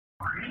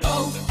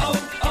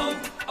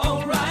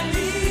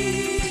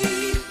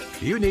O'Reilly.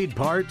 You need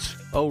parts?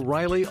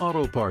 O'Reilly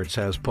Auto Parts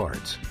has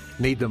parts.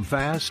 Need them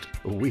fast?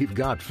 We've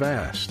got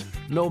fast.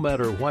 No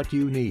matter what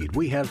you need,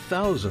 we have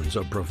thousands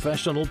of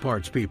professional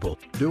parts people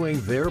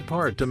doing their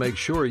part to make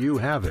sure you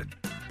have it.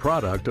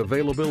 Product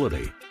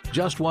availability.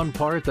 Just one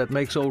part that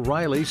makes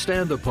O'Reilly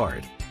stand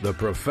apart. The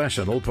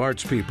professional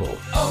parts people.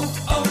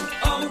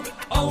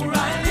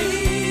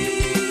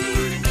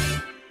 O'Reilly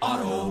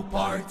Auto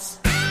Parts.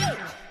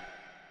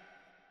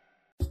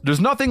 There's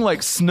nothing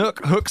like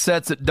snook hook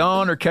sets at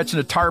dawn or catching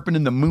a tarpon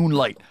in the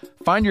moonlight.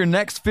 Find your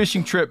next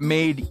fishing trip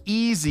made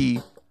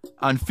easy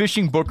on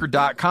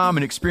fishingbooker.com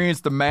and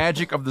experience the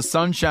magic of the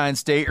Sunshine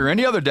State or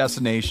any other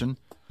destination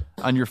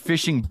on your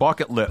fishing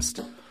bucket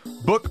list.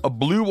 Book a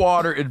blue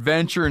water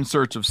adventure in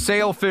search of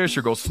sailfish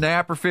or go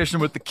snapper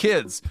fishing with the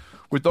kids.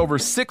 With over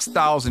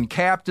 6,000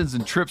 captains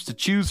and trips to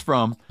choose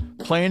from,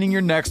 planning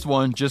your next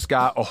one just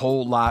got a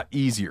whole lot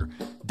easier.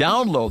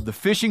 Download the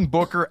Fishing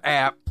Booker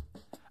app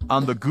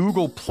on the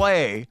Google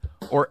Play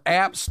or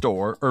App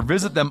Store, or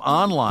visit them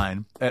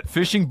online at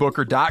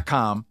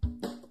fishingbooker.com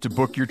to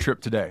book your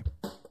trip today.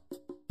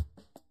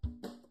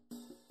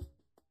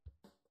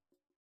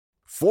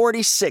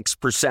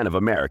 46% of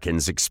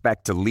Americans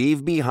expect to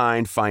leave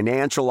behind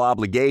financial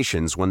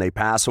obligations when they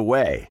pass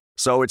away.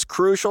 So it's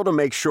crucial to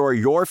make sure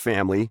your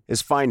family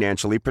is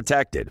financially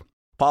protected.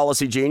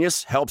 Policy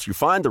Genius helps you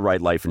find the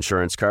right life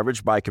insurance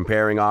coverage by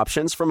comparing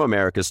options from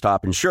America's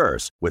top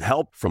insurers with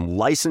help from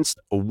licensed,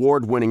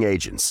 award-winning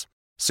agents.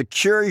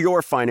 Secure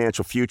your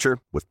financial future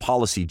with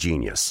Policy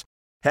Genius.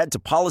 Head to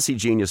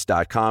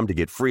PolicyGenius.com to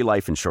get free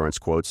life insurance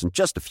quotes in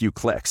just a few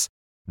clicks.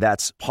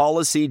 That's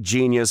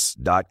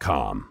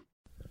PolicyGenius.com.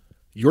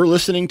 You're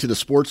listening to the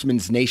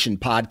Sportsman's Nation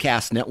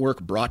Podcast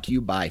Network, brought to you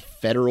by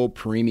Federal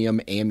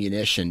Premium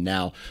Ammunition.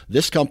 Now,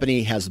 this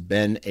company has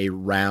been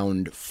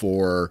around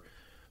for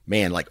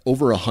like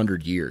over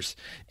 100 years.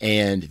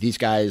 And these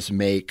guys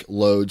make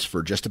loads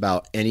for just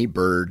about any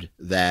bird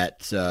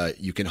that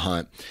you can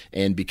hunt.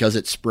 And because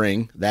it's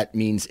spring, that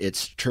means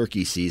it's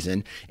turkey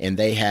season. And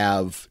they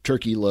have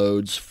turkey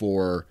loads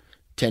for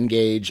 10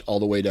 gauge all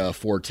the way to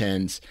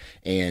 410s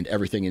and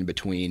everything in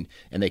between.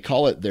 And they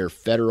call it their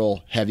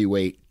Federal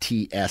Heavyweight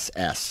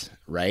TSS,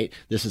 right?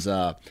 This is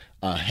a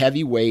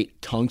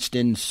heavyweight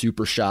tungsten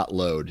super shot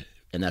load,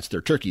 and that's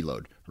their turkey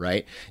load,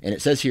 right? And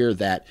it says here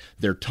that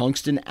their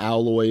tungsten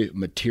alloy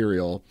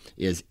material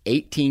is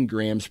 18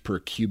 grams per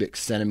cubic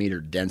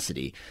centimeter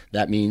density.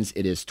 That means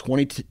it is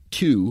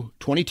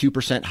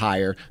 22%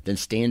 higher than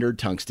standard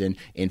tungsten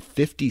and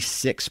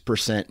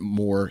 56%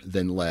 more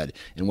than lead.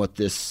 And what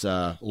this,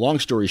 long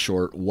story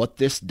short, what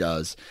this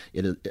does,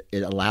 it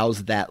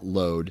allows that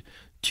load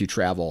to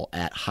travel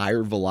at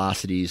higher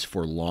velocities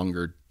for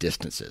longer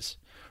distances.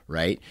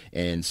 Right?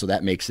 And so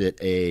that makes it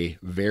a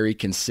very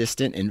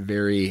consistent and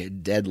very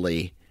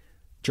deadly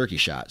turkey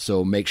shot.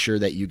 So make sure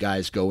that you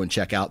guys go and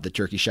check out the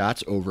turkey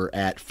shots over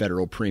at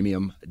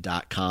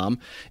federalpremium.com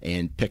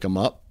and pick them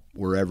up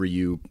wherever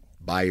you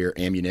buy your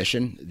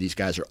ammunition. These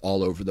guys are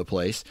all over the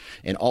place.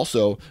 And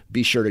also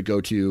be sure to go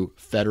to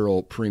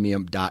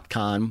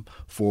federalpremium.com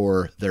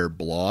for their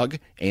blog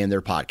and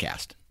their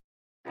podcast.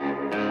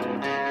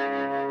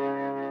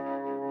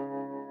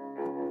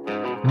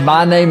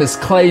 My name is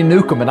Clay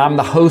Newcomb, and I'm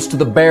the host of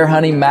the Bear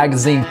Hunting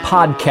Magazine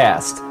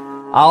podcast.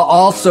 I'll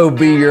also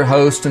be your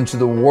host into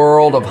the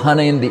world of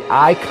hunting the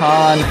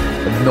icon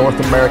of North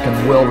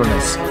American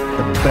wilderness,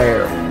 the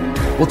bear.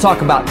 We'll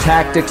talk about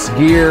tactics,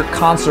 gear,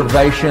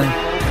 conservation,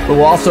 but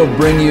we'll also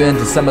bring you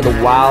into some of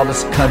the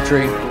wildest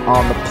country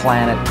on the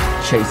planet,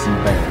 chasing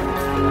bear.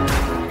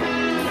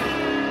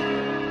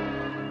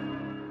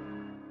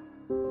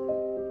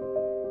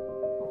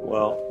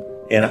 Well,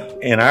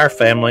 in our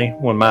family,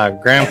 when my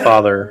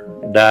grandfather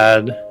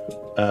died,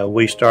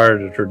 we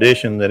started a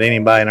tradition that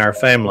anybody in our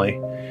family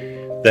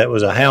that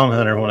was a hound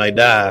hunter, when they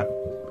die,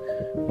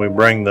 we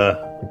bring the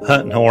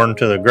hunting horn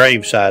to the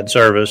graveside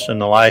service, and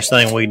the last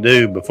thing we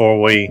do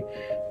before we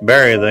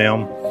bury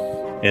them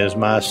is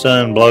my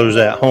son blows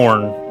that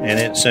horn, and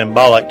it's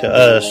symbolic to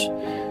us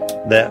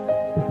that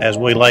as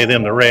we lay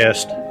them to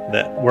rest,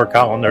 that we're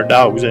calling their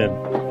dogs in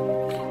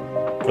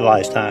for the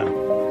last time.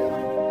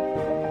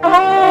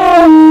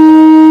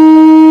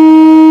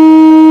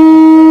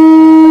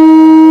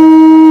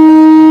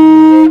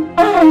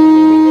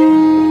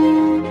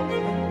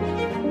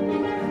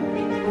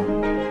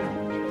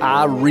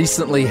 I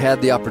recently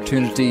had the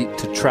opportunity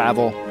to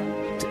travel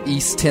to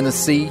East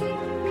Tennessee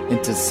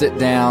and to sit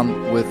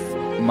down with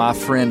my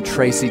friend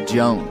Tracy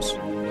Jones.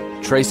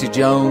 Tracy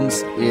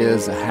Jones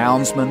is a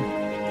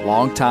houndsman,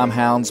 longtime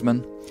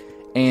houndsman,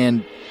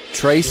 and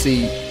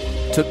Tracy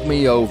took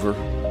me over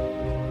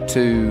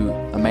to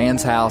a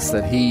man's house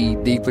that he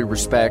deeply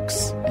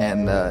respects,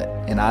 and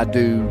I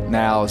do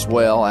now as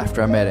well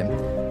after I met him.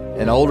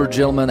 An older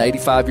gentleman,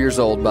 85 years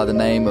old, by the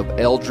name of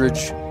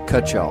Eldridge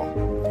Cutchall.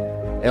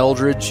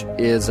 Eldridge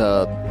is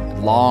a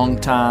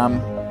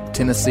long-time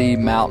Tennessee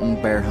mountain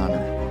bear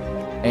hunter,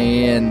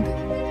 and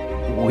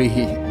we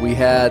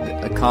had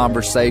a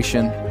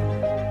conversation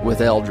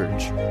with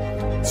Eldridge.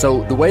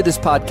 So the way this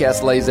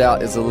podcast lays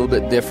out is a little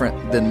bit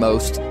different than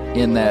most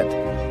in that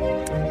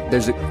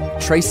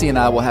Tracy and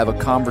I will have a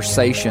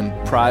conversation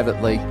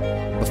privately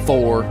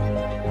before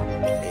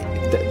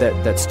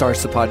that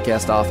starts the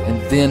podcast off,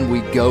 and then we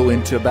go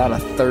into about a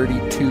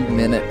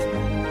 32-minute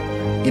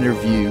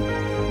interview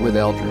with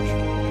Eldridge.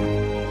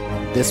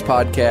 This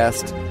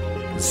podcast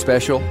is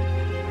special,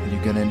 and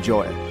you're going to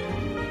enjoy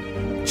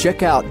it.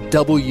 Check out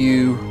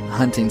W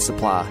Hunting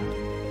Supply.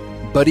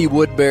 Buddy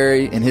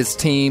Woodbury and his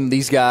team,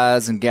 these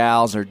guys and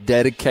gals, are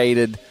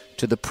dedicated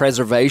to the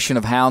preservation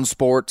of hound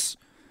sports.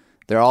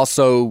 They're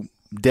also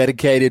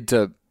dedicated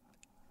to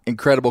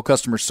incredible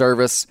customer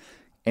service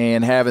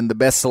and having the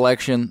best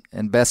selection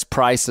and best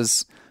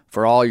prices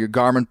for all your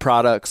Garmin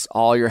products,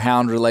 all your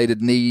hound-related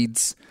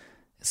needs.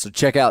 So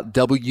check out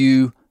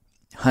W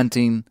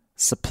Hunting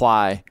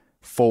Supply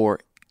for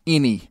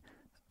any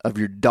of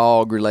your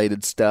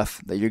dog-related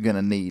stuff that you're going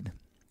to need.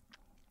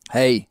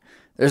 Hey,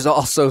 there's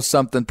also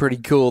something pretty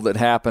cool that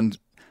happened.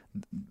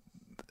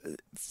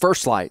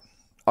 First Light,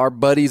 our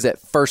buddies at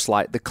First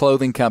Light, the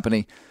clothing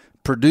company,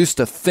 produced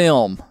a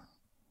film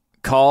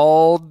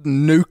called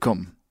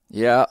Nukem.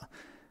 Yeah,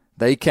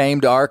 they came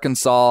to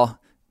Arkansas,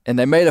 and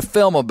they made a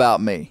film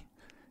about me.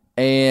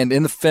 And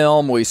in the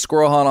film, we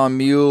squirrel hunt on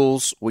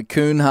mules, we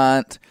coon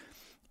hunt,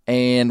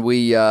 and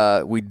we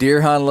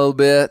deer hunt a little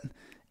bit.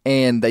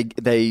 And they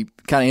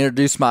kind of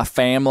introduced my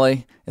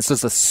family. It's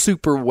just a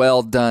super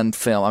well done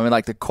film. I mean,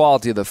 like, the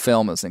quality of the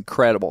film is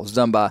incredible. It's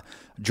done by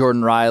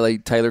Jordan Riley,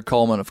 Taylor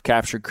Coleman of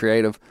Capture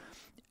Creative,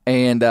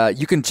 and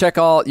you can check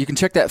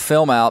that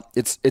film out.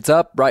 It's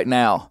up right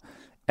now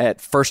at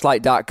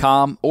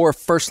firstlight.com or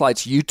First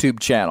Light's YouTube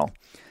channel.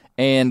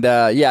 And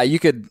you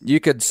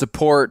could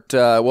support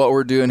what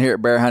we're doing here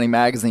at Bear Hunting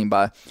Magazine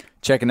by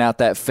checking out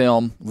that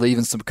film,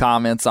 leaving some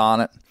comments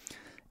on it,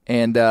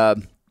 and I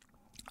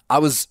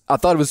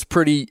thought it was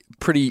pretty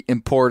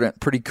important,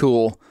 pretty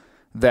cool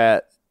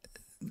that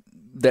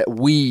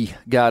we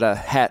got a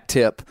hat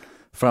tip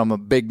from a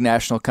big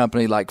national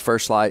company like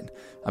First Light.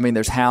 I mean,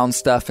 there's hound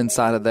stuff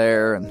inside of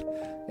there,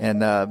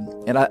 and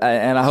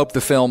I hope the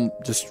film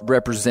just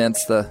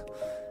represents the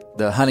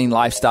hunting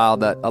lifestyle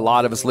that a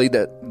lot of us lead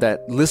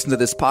that listen to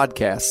this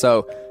podcast.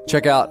 So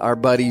check out our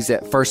buddies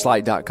at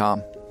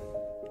firstlight.com.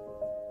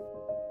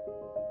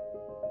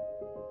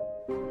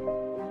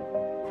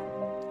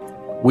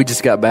 We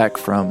just got back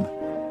from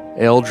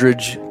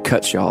Eldridge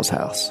Cutshaw's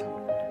house.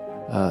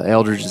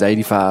 Eldridge is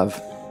 85,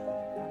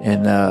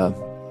 and a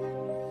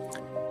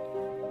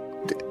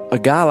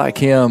guy like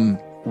him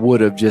would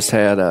have just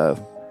had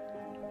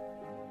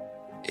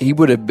he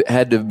would have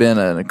had to have been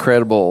an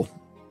incredible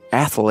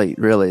athlete,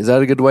 really. Is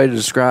that a good way to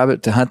describe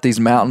it, to hunt these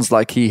mountains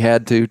like he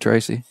had to,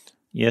 Tracy?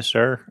 Yes,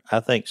 sir.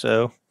 I think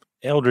so.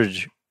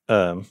 Eldridge,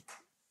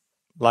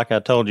 like I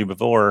told you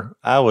before,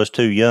 I was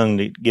too young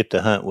to get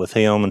to hunt with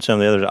him and some of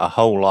the others a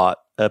whole lot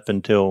up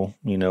until,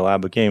 I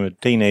became a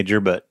teenager.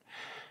 But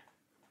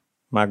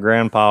my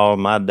grandpa,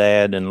 my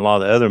dad, and a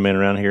lot of the other men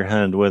around here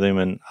hunted with him,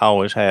 and I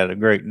always had a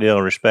great deal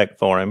of respect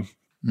for him.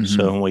 Mm-hmm.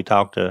 So when we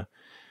talked a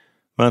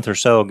month or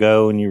so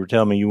ago, and you were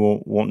telling me you were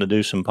wanting to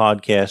do some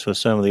podcasts with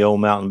some of the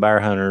old mountain bear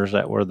hunters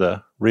that were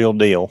the real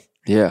deal.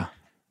 Yeah.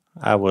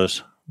 I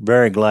was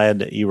very glad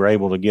that you were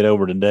able to get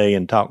over today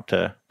and talk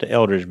to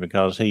Eldridge,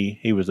 because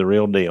he was the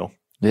real deal.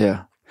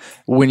 Yeah.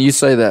 When you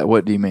say that,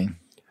 what do you mean?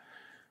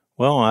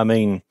 Well, I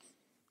mean,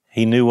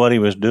 he knew what he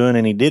was doing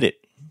and he did it.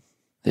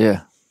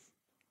 Yeah.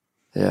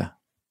 Yeah.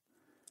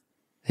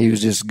 He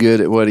was just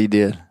good at what he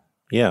did.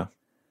 Yeah.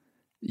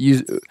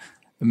 A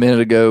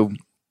minute ago,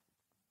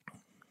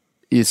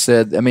 you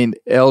said,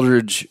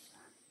 Eldridge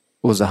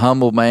was a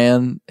humble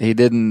man. He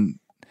didn't,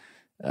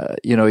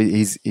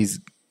 he's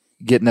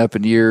getting up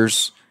in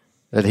years,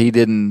 that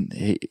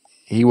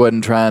he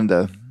wasn't trying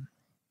to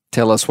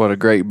tell us what a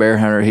great bear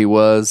hunter he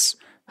was.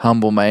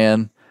 Humble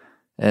man.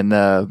 And,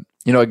 a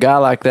guy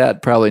like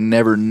that probably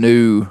never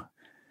knew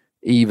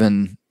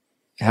even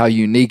how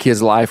unique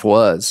his life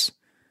was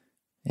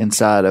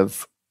inside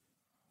of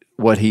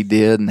what he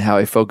did and how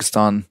he focused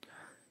on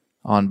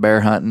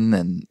bear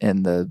hunting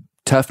and the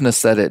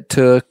toughness that it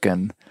took.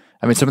 And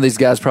some of these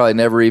guys probably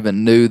never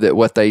even knew that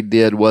what they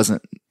did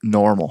wasn't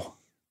normal.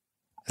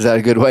 Is that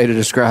a good way to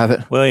describe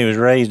it? Well, he was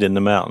raised in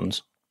the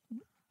mountains.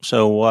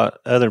 So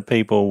what other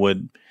people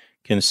would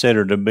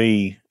consider to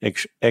be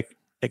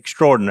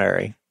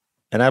extraordinary,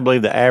 and I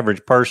believe the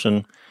average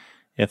person,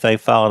 if they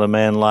followed a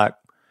man like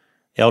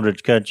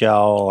Eldridge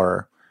Cutshaw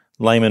or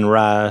Layman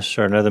Rice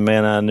or another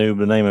man I knew by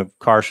the name of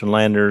Carson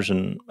Landers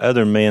and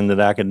other men that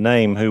I could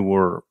name who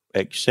were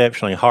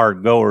exceptionally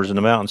hard goers in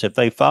the mountains, if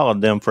they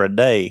followed them for a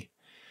day,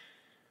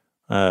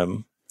 I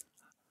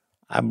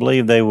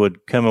believe they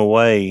would come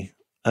away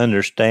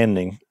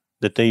understanding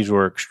that these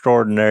were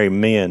extraordinary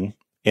men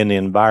in the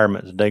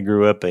environment that they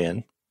grew up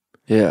in.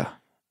 Yeah.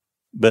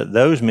 But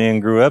those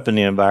men grew up in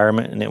the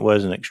environment, and it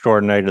wasn't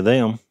extraordinary to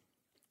them.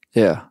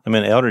 Yeah.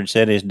 Eldridge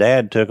said his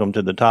dad took them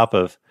to the top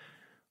of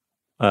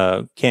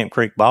Camp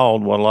Creek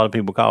Bald, what a lot of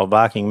people call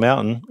Viking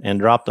Mountain, and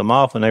dropped them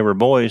off when they were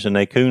boys, and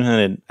they coon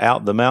hunted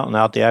out the mountain,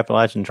 out the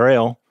Appalachian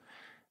Trail,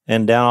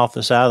 and down off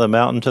the side of the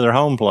mountain to their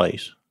home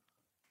place.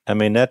 I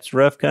mean, that's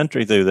rough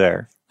country through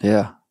there.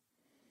 Yeah.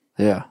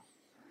 Yeah.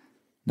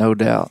 No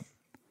doubt.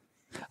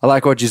 I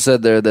like what you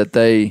said there, that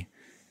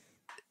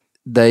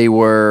they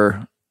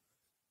were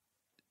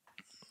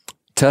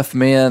tough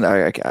men.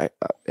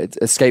 It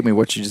escaped me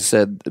what you just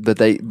said, but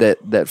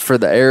that for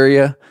the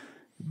area,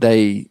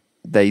 they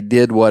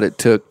did what it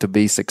took to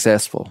be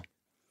successful,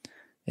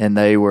 and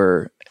they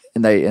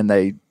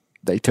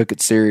took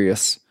it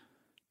serious,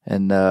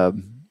 and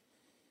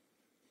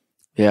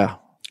yeah.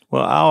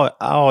 Well, I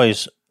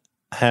always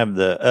have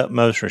the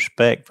utmost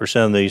respect for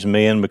some of these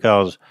men,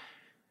 because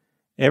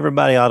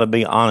everybody ought to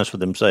be honest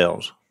with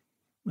themselves.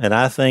 And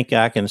I think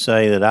I can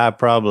say that I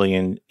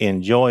probably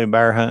enjoy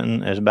bear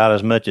hunting about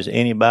as much as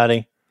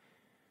anybody,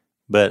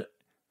 but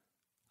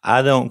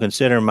I don't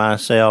consider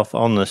myself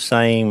on the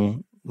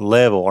same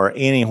level or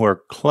anywhere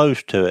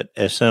close to it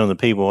as some of the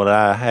people that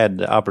I had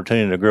the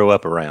opportunity to grow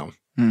up around.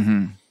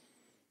 Mm-hmm.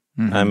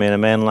 Mm-hmm. I mean, a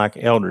man like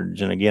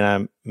Eldridge, and again,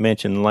 I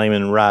mentioned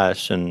Layman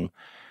Rice and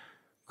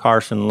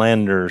Carson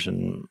Landers,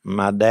 and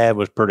my dad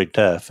was pretty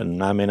tough.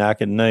 And I mean, I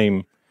could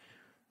name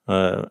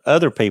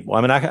other people.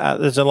 I mean,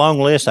 there's a long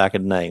list I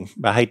could name.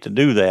 I hate to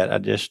do that. I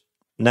just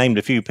named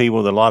a few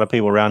people that a lot of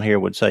people around here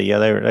would say, yeah,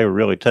 they were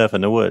really tough in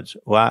the woods.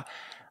 Well,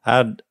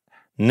 I'd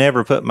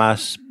never put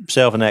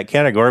myself in that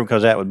category,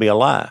 because that would be a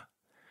lie.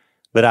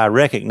 But I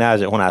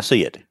recognize it when I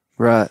see it.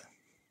 Right.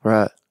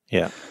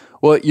 Yeah.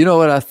 Well, you know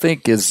what I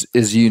think is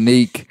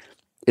unique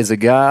is a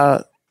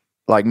guy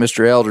like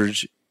Mr.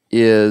 Eldridge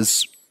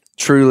is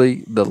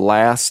truly the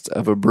last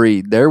of a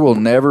breed. There will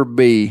never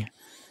be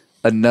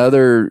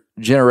another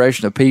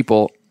generation of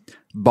people,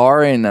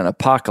 barring an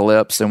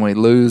apocalypse and we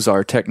lose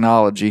our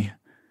technology.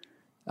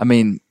 I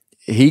mean,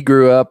 he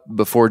grew up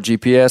before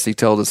GPS. He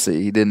told us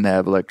he didn't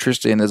have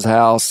electricity in his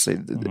house.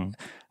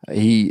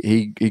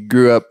 He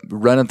grew up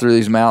running through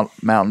these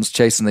mountains,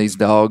 chasing these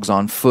dogs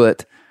on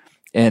foot,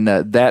 and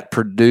that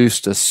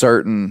produced a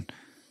certain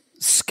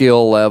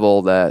skill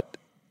level that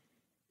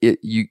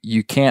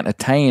you can't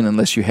attain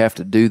unless you have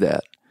to do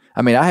that.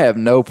 I mean, I have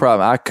no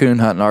problem. I coon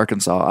hunt in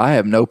Arkansas. I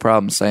have no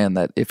problem saying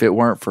that if it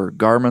weren't for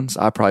Garmin's,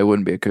 I probably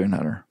wouldn't be a coon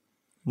hunter.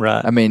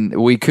 Right. I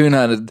mean, we coon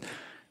hunted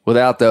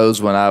without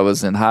those when I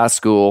was in high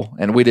school,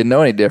 and we didn't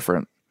know any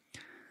different.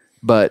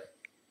 But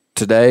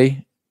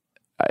today,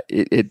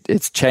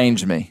 it's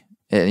changed me.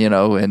 And, you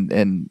know, and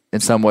in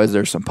some ways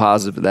there's some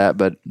positive to that,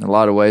 but in a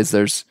lot of ways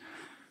there's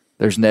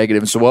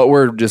negative. So what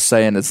we're just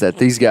saying is that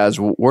these guys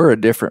were a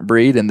different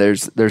breed, and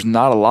there's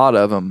not a lot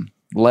of them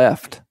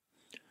left.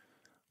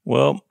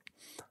 Well,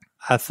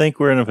 I think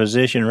we're in a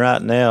position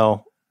right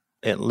now,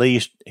 at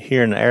least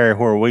here in the area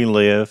where we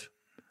live,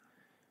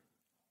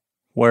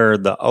 where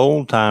the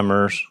old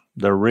timers,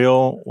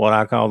 what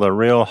I call the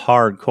real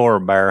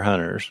hardcore bear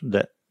hunters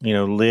that, you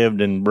know, lived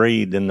and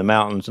breathed in the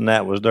mountains, and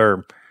that was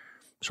their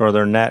sort of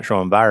their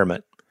natural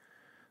environment,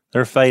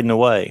 they're fading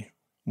away,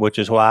 which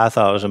is why I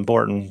thought it was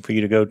important for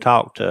you to go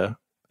talk to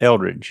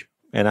Eldridge.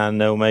 And I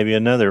know maybe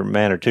another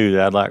man or two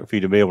that I'd like for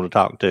you to be able to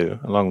talk to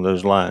along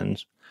those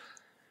lines.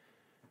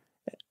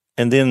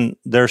 And then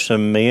there's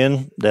some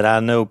men that I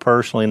know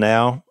personally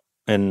now,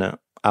 and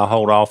I'll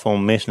hold off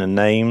on mentioning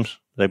names.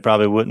 They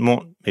probably wouldn't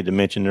want me to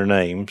mention their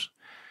names,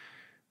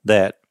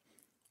 that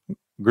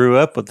grew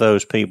up with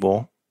those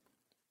people,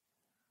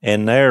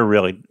 and were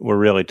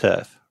really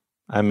tough.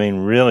 I mean,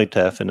 really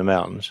tough in the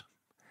mountains.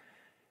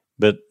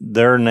 But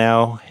they're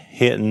now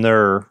hitting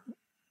their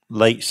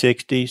late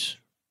 60s,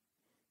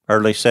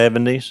 early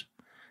 70s,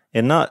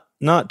 and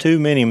not too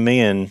many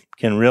men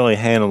can really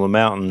handle the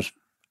mountains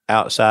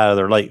outside of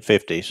their late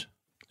 50s.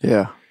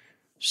 Yeah.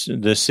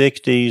 The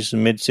 60s,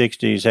 mid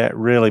 60s, that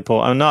really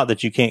pull. I'm not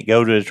that you can't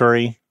go to a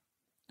tree,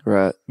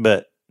 right?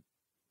 But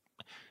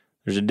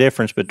there's a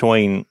difference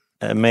between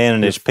a man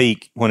in his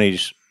peak when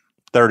he's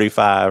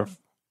 35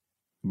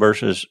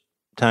 versus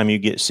time you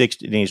get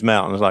 60 in these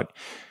mountains. Like,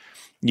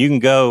 you can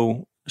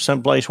go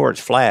someplace where it's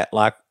flat,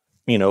 like,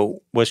 you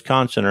know,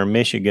 Wisconsin or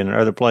Michigan or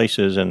other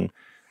places, and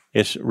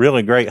it's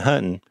really great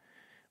hunting,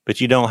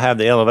 but you don't have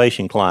the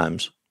elevation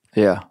climbs.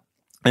 Yeah.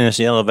 And it's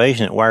the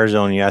elevation that wears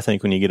on you, I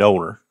think, when you get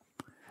older.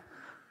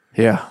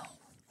 Yeah.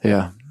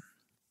 Yeah.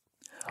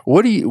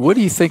 What do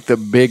you think the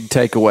big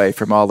takeaway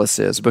from all this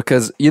is?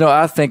 Because, you know,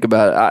 I think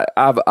about it.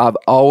 I've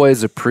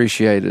always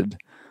appreciated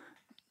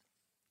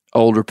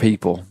older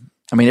people.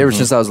 I mean, ever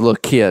since I was a little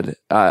kid,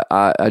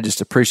 I just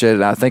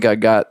appreciated it. I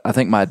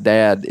think my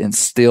dad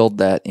instilled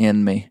that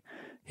in me.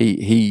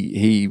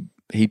 He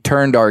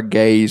turned our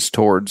gaze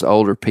towards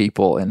older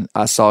people, and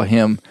I saw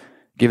him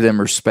give them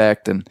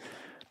respect. And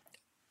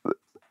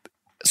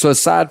so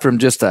aside from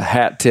just a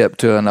hat tip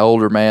to an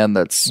older man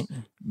that's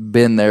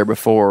been there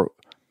before,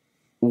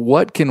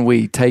 what can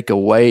we take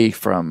away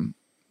from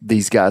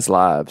these guys'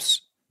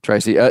 lives,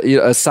 Tracy?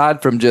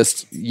 Aside from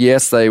just,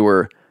 yes, they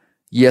were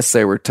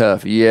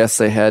tough. Yes,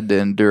 they had to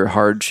endure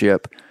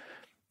hardship.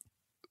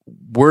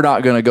 We're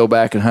not going to go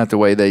back and hunt the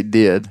way they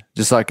did.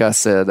 Just like I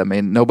said, I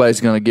mean, nobody's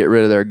going to get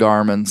rid of their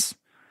Garmin's.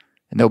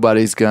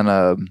 Nobody's going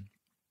to.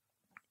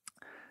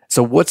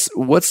 So what's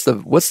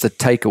the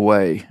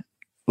takeaway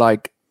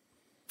like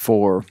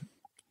for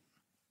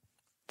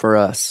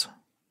us?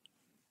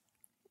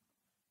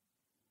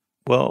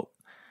 Well,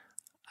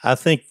 I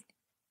think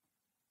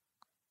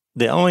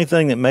the only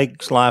thing that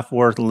makes life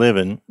worth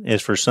living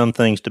is for some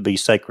things to be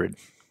sacred.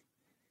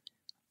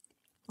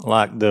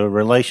 Like the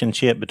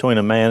relationship between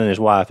a man and his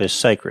wife is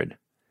sacred.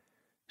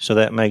 So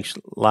that makes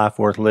life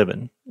worth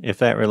living. If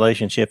that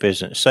relationship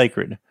isn't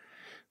sacred,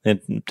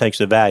 then it takes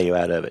the value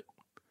out of it.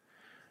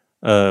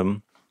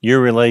 Your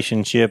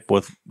relationship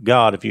with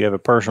God, if you have a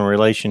personal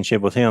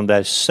relationship with Him,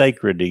 that's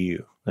sacred to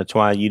you. That's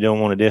why you don't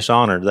want to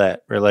dishonor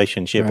that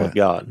relationship with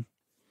God.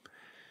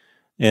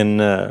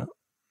 And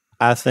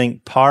I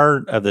think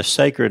part of the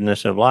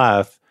sacredness of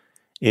life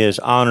is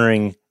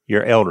honoring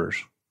your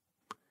elders.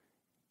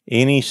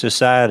 Any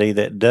society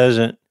that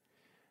doesn't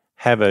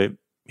have a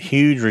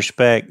huge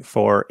respect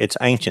for its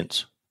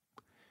ancients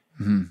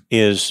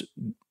is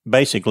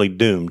basically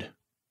doomed,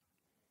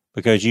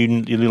 because you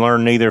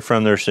learn neither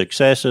from their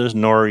successes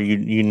nor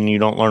you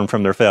don't learn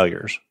from their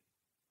failures.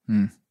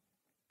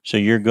 So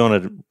you're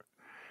going to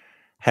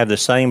have the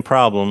same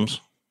problems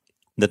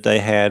that they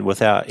had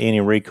without any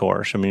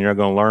recourse. I mean, you're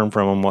not going to learn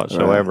from them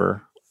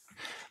whatsoever.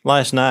 Right.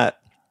 Last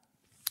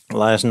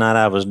night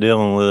I was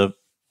dealing with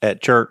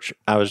at church.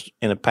 I was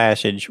in a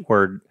passage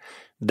where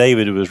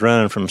David was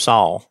running from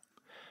Saul.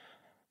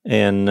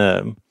 And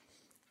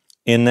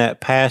in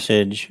that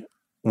passage,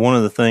 one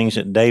of the things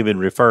that David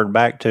referred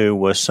back to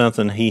was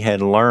something he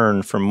had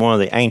learned from one of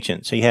the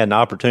ancients. He had an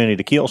opportunity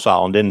to kill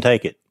Saul and didn't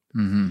take it.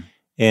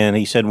 And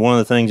he said one of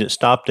the things that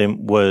stopped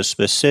him was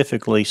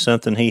specifically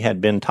something he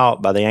had been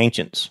taught by the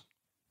ancients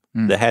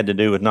that had to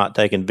do with not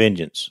taking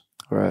vengeance.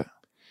 Right.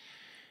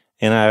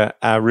 And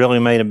I really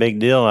made a big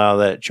deal out of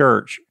that at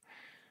church,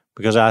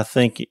 because I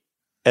think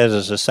as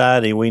a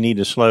society we need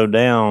to slow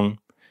down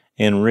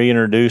and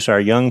reintroduce our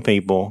young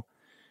people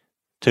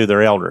to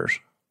their elders.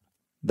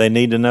 They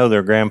need to know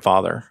their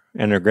grandfather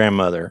and their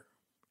grandmother.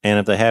 And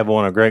if they have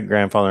one, a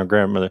great-grandfather and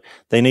grandmother,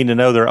 they need to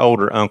know their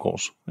older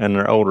uncles and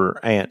their older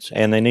aunts.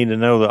 And they need to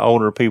know the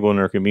older people in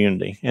their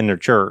community, in their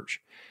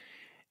church.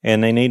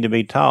 And they need to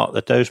be taught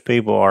that those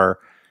people are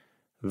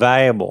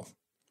valuable,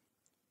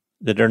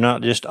 that they're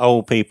not just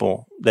old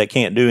people that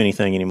can't do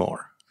anything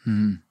anymore.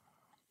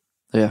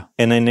 Yeah.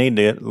 And they need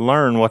to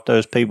learn what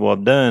those people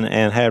have done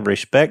and have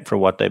respect for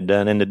what they've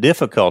done and the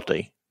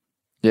difficulty.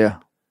 Yeah.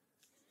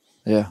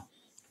 Yeah.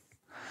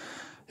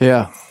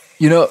 Yeah.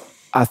 You know,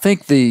 I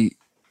think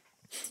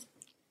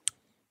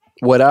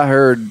what I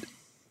heard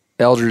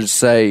elders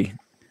say,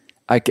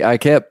 I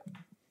kept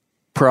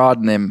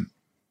prodding him,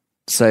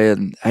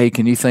 saying, hey,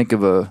 can you think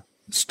of a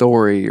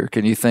story, or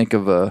can you think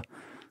of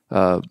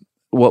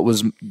what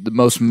was the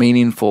most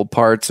meaningful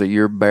parts of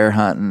your bear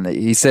hunting?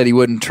 He said he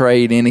wouldn't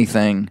trade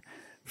anything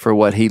for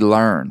what he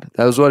learned.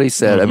 That was what he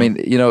said. I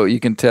mean, you know, you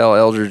can tell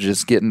elders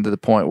just getting to the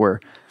point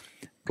where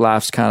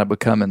life's kind of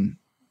becoming,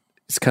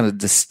 it's kind of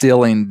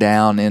distilling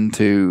down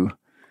into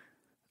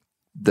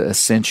the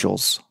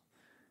essentials.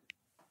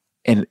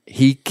 And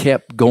he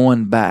kept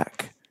going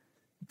back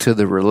to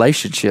the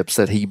relationships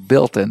that he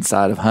built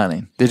inside of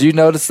hunting. Did you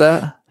notice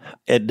that?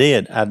 It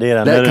did. I did.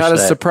 I that noticed kind of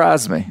that,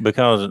 surprised me.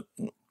 because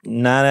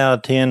 9 out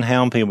of 10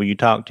 hound people you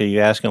talk to, you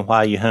ask them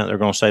why you hunt, they're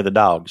going to say the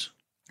dogs.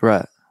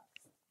 Right.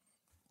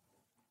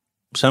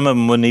 Some of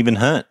them wouldn't even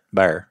hunt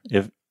bear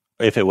if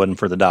it wasn't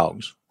for the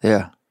dogs.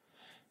 Yeah.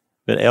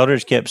 But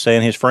elders kept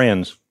saying his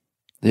friends,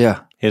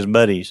 Yeah. his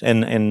buddies,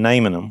 and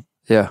naming them.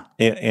 Yeah.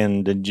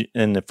 And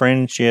the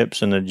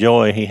friendships and the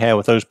joy he had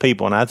with those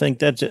people. And I think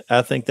that's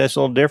a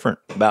little different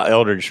about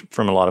elders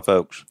from a lot of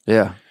folks.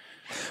 Yeah.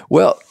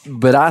 Well,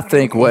 but I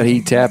think what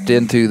he tapped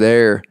into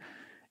there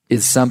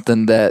is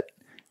something that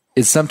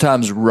is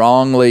sometimes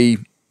wrongly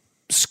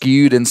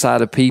skewed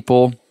inside of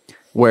people,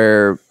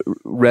 where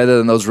rather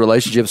than those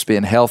relationships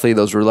being healthy,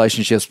 those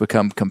relationships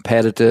become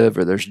competitive,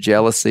 or there's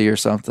jealousy or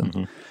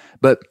something.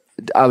 But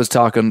I was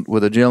talking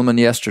with a gentleman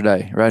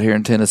yesterday right here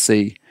in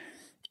Tennessee,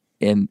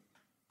 and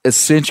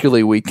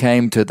essentially we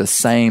came to the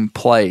same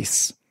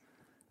place,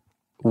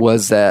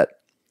 was that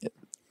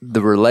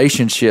the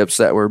relationships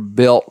that were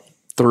built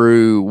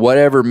through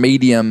whatever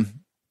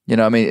medium, you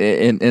know, I mean,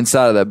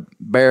 inside of the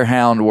bear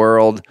hound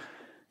world,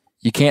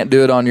 you can't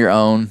do it on your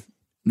own.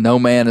 No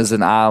man is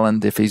an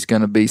island if he's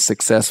going to be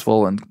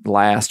successful and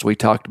last. We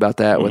talked about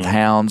that with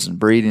hounds and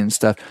breeding and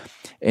stuff.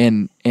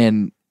 And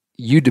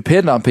you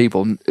depend on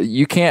people.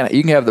 You can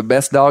have the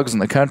best dogs in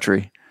the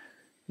country,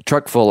 a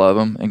truck full of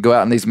them, and go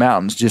out in these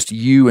mountains, just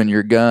you and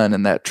your gun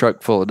and that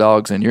truck full of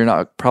dogs, and you're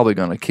not probably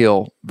going to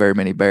kill very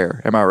many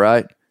bear. Am I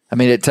right? I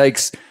mean, it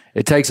takes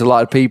a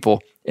lot of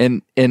people.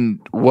 And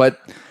what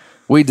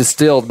we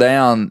distilled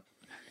down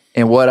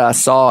and what I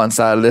saw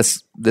inside of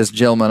this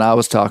gentleman I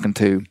was talking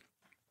to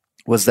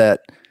was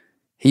that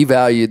he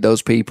valued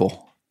those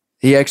people.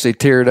 He actually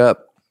teared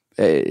up.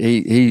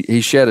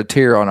 He shed a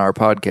tear on our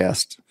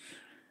podcast,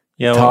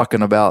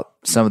 talking about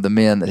some of the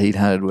men that he'd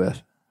hunted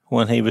with.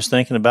 When he was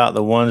thinking about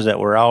the ones that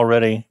were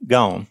already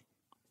gone,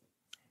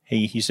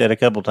 he said a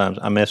couple times,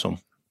 "I miss them."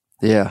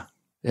 Yeah,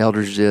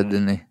 Eldridge did,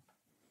 didn't he?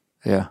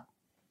 Yeah.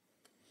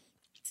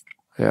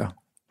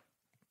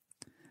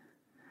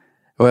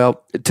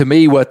 Well, to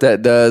me, what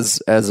that does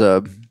as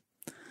a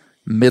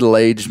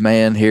middle-aged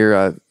man here,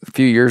 a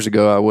few years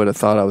ago I would have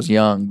thought I was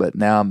young, but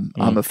now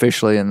I'm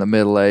officially in the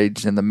middle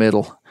age, in the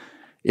middle,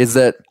 is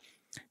that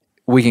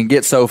we can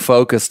get so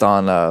focused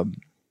on the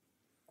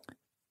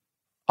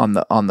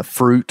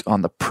fruit,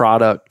 on the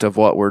product of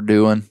what we're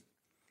doing,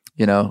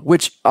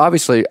 which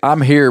obviously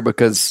I'm here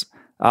because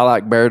I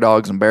like bear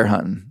dogs and bear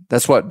hunting.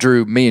 That's what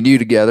drew me and you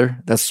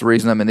together. That's the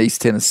reason I'm in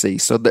East Tennessee.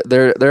 So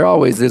there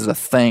always is a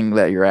thing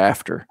that you're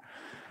after.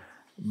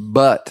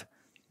 But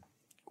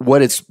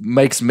what it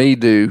makes me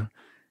do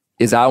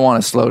is I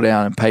want to slow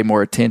down and pay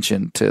more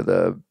attention to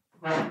the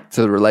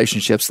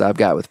relationships that I've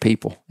got with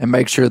people and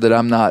make sure that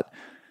I'm not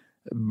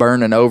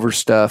burning over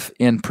stuff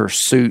in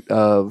pursuit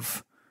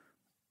of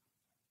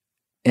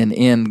an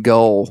end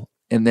goal.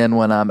 And then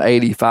when I'm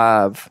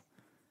 85,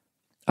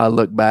 I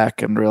look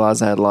back and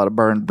realize I had a lot of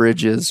burned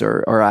bridges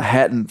or I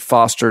hadn't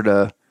fostered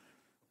a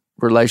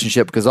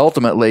relationship, because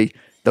ultimately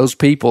those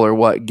people are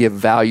what give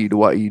value to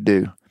what you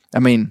do. I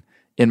mean,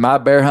 in my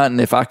bear hunting,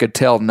 if I could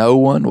tell no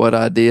one what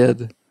I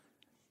did,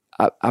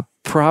 I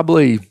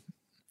probably,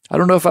 I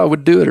don't know if I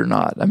would do it or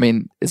not. I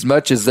mean, as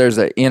much as there's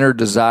an inner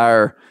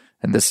desire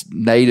and this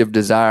native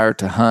desire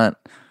to hunt,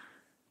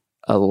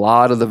 a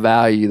lot of the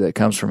value that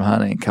comes from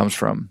hunting comes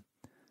from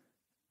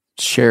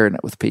sharing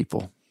it with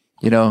people,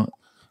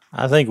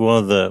 I think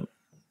one of the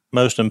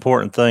most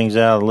important things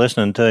out of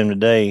listening to him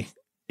today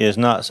is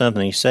not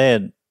something he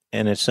said,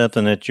 and it's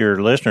something that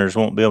your listeners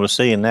won't be able to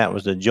see, and that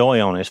was the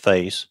joy on his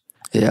face.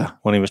 Yeah,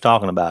 when he was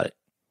talking about it.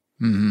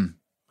 Mm-hmm.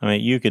 I mean,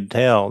 you could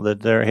tell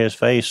that his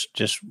face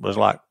just was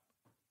like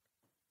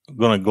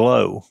going to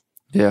glow,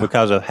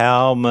 because of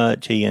how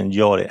much he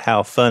enjoyed it,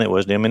 how fun it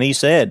was to him. And he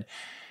said,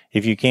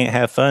 if you can't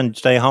have fun,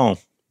 stay home.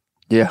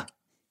 Yeah.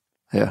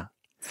 Yeah.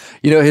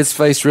 His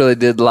face really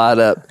did light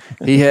up.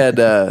 He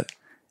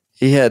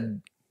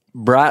had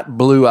bright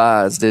blue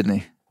eyes, didn't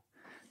he?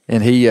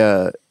 And he,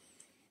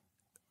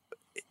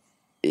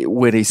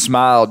 when he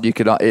smiled, you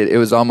could, it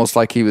was almost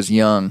like he was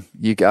young.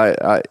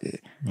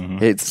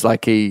 It's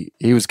like he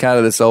was kind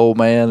of this old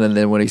man. And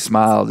then when he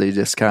smiled, he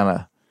just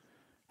kind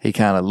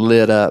of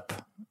lit up.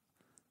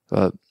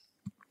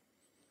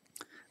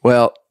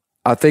 Well,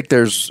 I think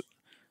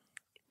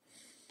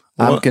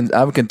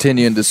I'm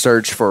continuing to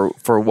search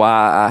for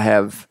why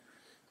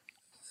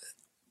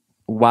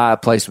I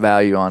place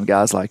value on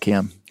guys like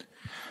him.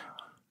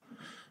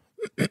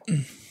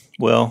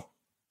 Well,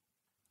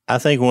 I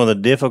think one of the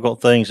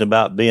difficult things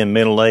about being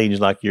middle-aged,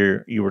 like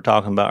you were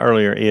talking about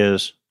earlier,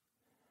 is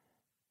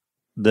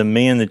the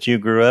men that you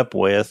grew up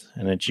with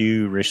and that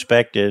you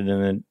respected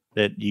and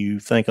that you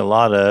think a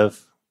lot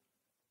of.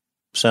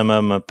 Some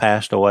of them have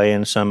passed away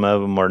and some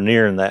of them are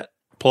near that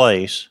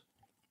place.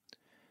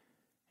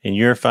 And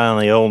you're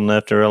finally old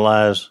enough to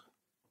realize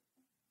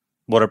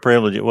what a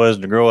privilege it was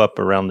to grow up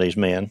around these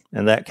men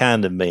and that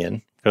kind of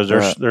men, because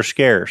they're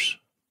scarce.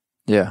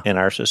 Yeah. In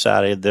our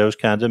society, those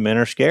kinds of men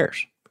are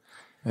scarce.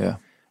 Yeah.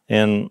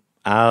 And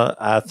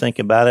I think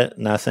about it,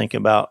 and I think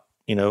about,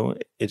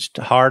 it's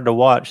hard to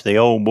watch the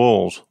old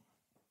bulls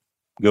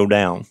go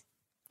down.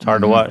 It's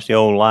hard to watch the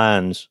old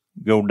lions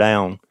go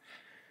down.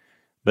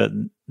 But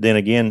then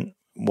again,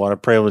 what a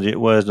privilege it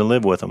was to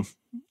live with them.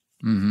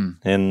 Mm-hmm.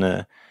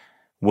 And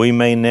we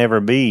may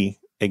never be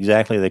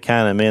exactly the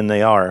kind of men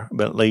they are,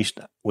 but at least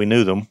we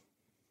knew them.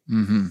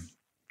 Mm-hmm.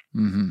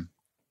 Mm-hmm.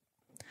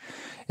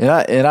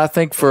 And I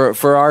think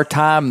for our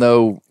time,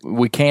 though,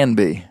 we can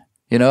be.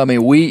 I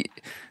mean,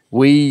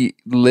 we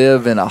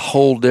live in a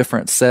whole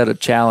different set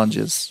of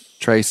challenges,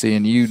 Tracy,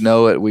 and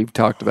it, we've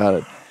talked about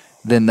it,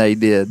 than they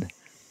did.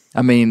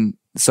 I mean,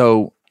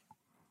 so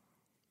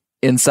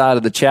inside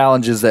of the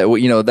challenges that,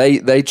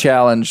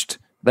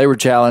 they were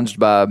challenged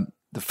by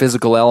the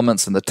physical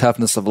elements and the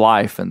toughness of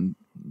life and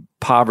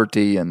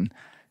poverty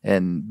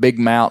and big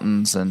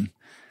mountains,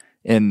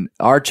 and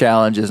our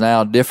challenge is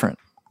now different.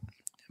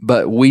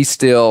 But we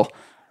still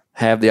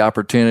have the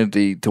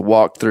opportunity to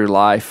walk through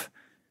life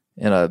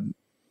in a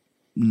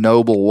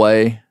noble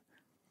way.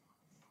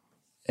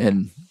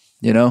 And,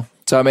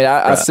 so I mean,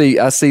 I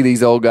see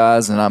these old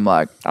guys and I'm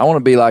like, I want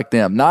to be like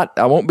them.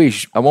 I won't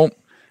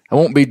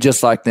be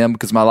just like them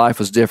because my life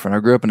was different. I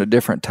grew up in a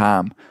different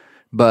time,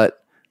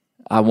 but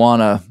I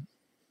want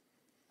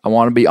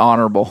to be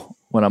honorable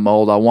when I'm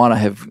old. I want to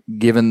have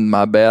given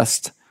my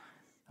best.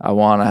 I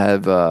want to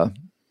have,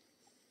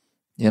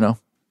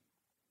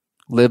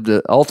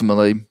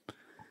 ultimately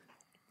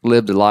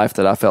lived a life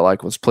that I felt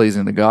like was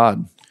pleasing to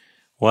God.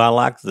 Well, I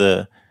like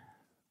the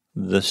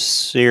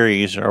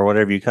series or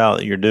whatever you call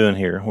it you're doing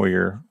here, where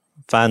you're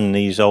finding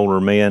these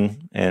older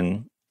men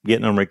and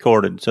getting them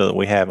recorded so that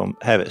we have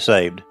it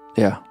saved.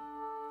 Yeah.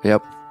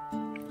 Yep.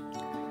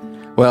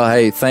 Well,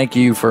 hey, thank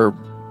you for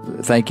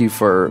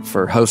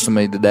hosting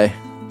me today.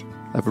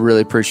 I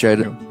really appreciate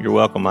it. You're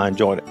welcome. I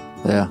enjoyed it.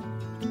 Yeah.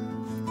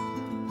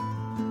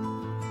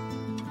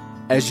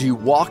 As you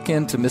walk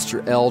into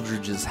Mr.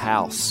 Eldridge's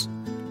house,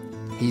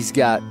 he's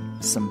got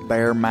some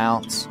bear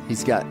mounts.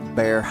 He's got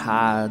bear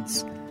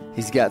hides.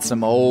 He's got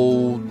some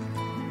old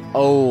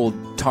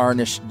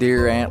tarnished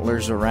deer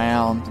antlers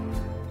around.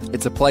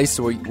 It's a place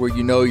where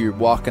you know you're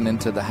walking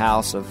into the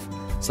house of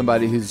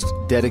somebody who's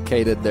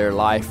dedicated their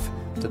life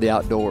to the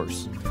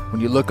outdoors.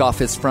 When you look off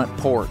his front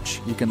porch,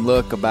 you can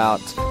look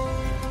about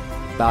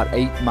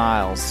 8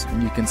 miles,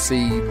 and you can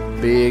see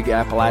big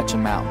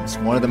Appalachian mountains.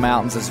 One of the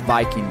mountains is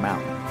Viking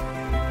Mountain,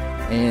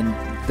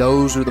 and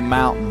those are the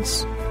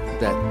mountains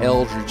that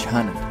Eldridge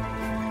hunted.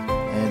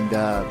 And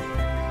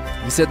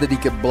he said that he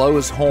could blow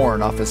his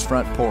horn off his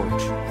front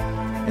porch,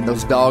 and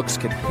those dogs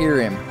could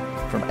hear him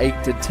from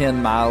 8 to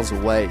 10 miles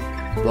away,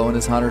 blowing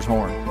his hunter's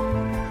horn,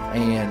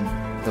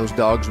 and those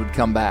dogs would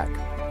come back.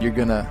 You're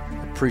going to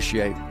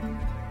appreciate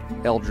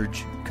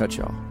Eldridge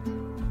Cutshall.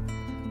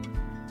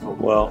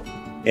 Well,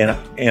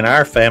 in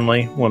our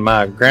family, when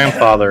my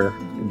grandfather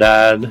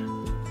died,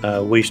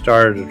 we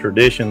started a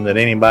tradition that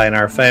anybody in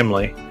our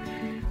family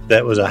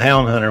that was a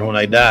hound hunter, when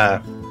they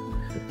die,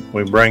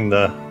 we bring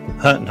the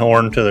hunting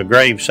horn to the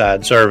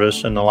graveside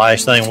service, and the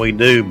last thing we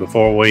do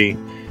before we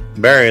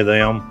bury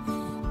them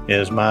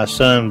is my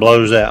son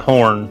blows that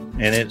horn,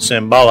 and it's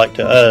symbolic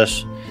to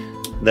us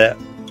that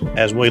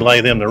as we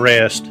lay them to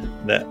rest,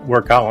 that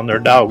we're calling their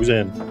dogs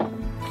in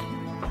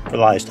for the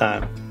last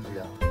time.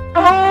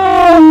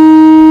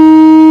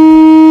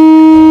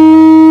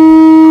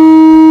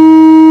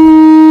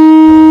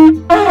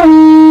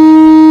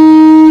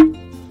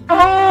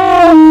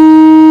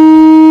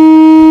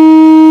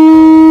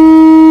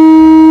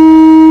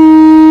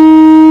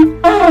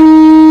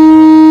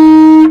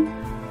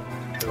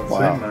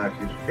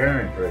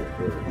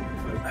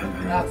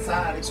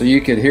 So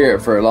you could hear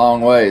it for a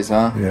long ways,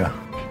 huh? Yeah.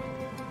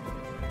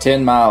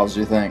 10 miles,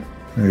 you think?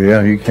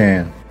 Yeah, you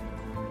can.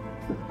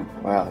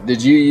 Wow.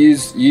 Did you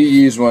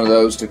use one of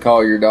those to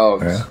call your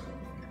dogs? Yeah.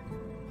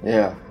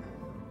 Yeah.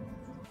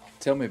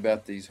 Tell me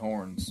about these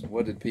horns.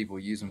 What did people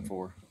use them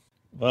for?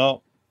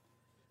 Well,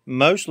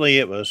 mostly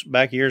it was,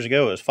 back years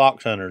ago, it was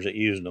fox hunters that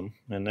used them,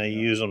 and they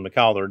used them to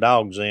call their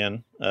dogs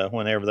in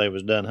whenever they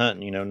was done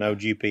hunting. No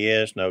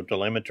GPS, no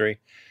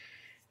telemetry,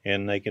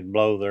 and they could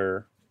blow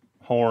their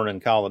horn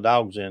and call the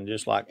dogs in,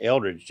 just like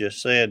Eldridge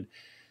just said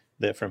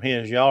that from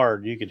his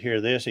yard you could hear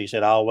this. He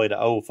said all the way to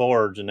Old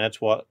Forge, and that's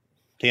what,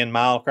 10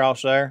 mile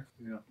across there?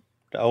 Yeah.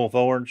 To Old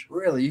Forge?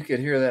 Really? You could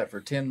hear that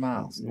for 10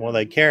 miles? Well,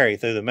 they carry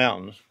through the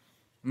mountains.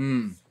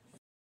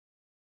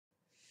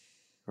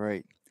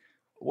 Great.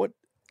 What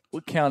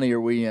county are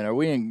we in? Are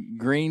we in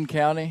Greene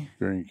County?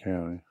 Greene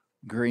County.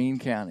 Greene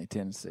County,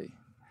 Tennessee,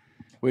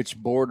 which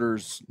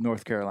borders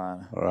North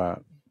Carolina. Right.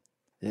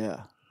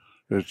 Yeah.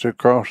 It's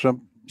across the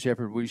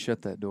Shepherd, will you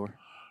shut that door?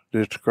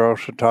 Just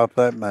across the top of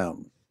that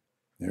mountain.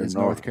 It's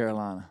North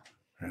Carolina.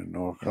 In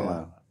North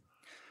Carolina. Yeah.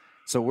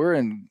 So we're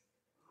in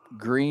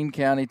Greene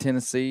County,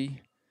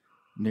 Tennessee,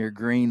 near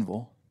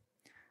Greenville,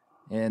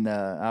 and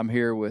I'm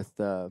here with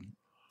Mr.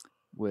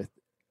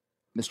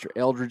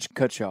 Eldridge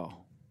Cutshall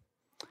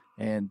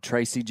and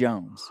Tracy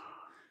Jones.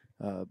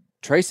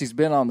 Tracy's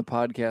been on the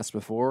podcast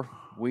before.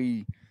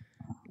 We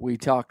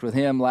talked with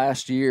him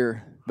last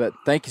year, but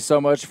thank you so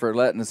much for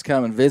letting us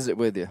come and visit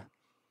with you,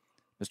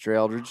 Mr.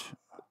 Eldridge.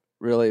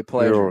 Really a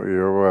pleasure.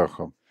 You're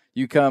welcome.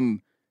 You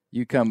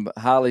come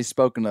highly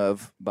spoken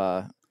of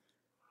by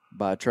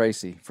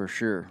Tracy for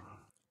sure.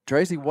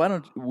 Tracy,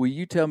 will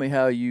you tell me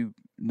how you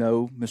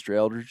know Mr.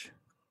 Eldridge?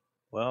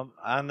 Well,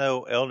 I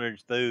know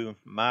Eldridge through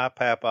my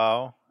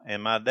papa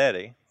and my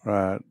daddy.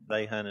 Right.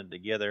 They hunted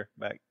together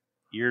back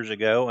years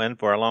ago and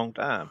for a long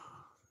time.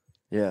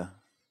 Yeah.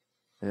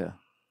 Yeah.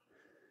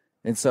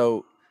 And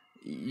so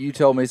you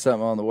told me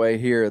something on the way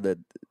here that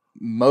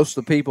most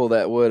of the people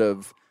that would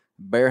have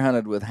bear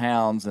hunted with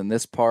hounds in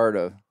this part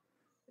of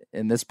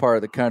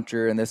the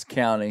country, in this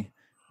county,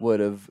 would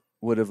have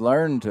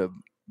learned to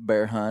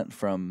bear hunt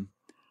from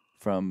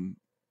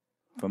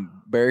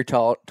Barry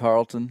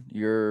Tarleton,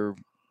 your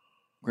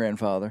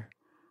grandfather,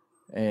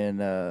 and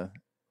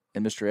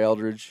Mr.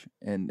 Eldridge,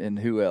 and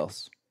who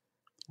else?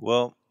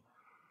 Well,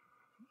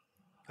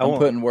 I'm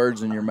putting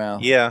words in your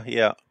mouth.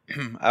 Yeah.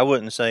 I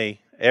wouldn't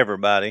say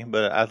everybody,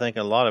 but I think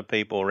a lot of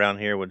people around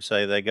here would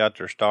say they got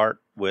their start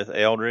with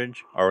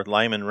Eldridge or with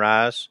Layman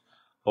Rice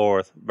or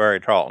with Barry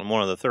Tarleton,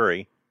 one of the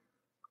three.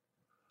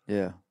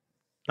 Yeah.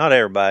 Not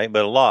everybody,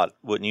 but a lot.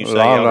 Wouldn't you say?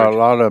 A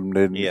lot of them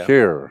didn't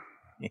care.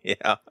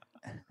 Yeah.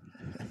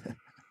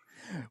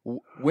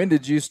 When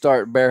did you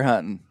start bear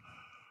hunting?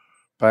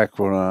 Back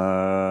when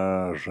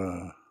I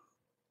was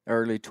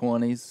early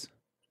 20s.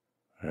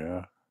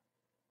 Yeah.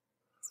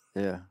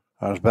 Yeah.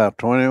 I was about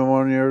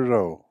 21 years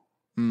old.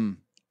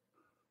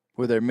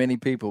 Were there many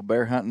people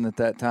bear hunting at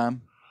that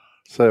time?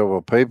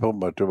 Several people,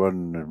 but there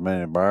wasn't as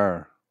many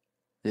bears.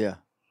 Yeah.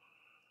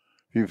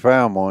 If you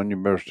found one, you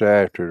better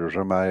stay after it or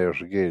somebody else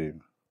will get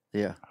him.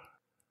 Yeah.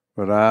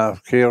 But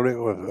I've killed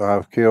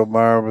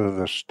bear with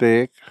a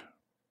stick.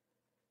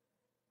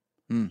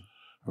 I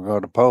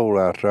got a pole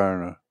out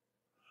there in a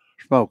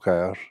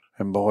smokehouse,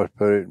 and boys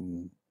put it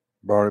and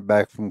brought it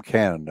back from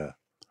Canada.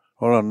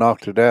 Well, I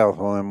knocked it out with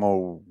one of them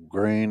old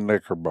green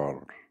liquor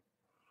bottles.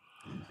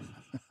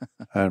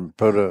 And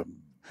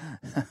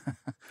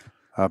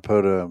I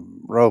put a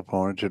rope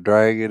on it to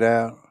drag it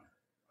out,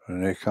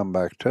 and it come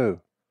back too.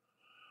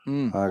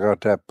 I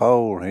got that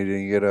pole, and he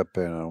didn't get up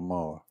there no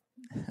more.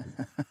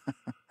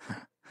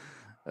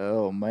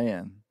 Oh,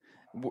 man.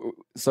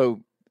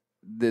 So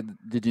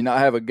did you not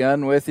have a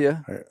gun with you?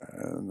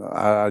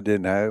 I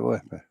didn't have it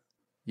with me.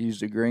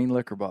 Used a green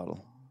liquor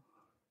bottle.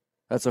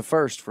 That's a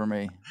first for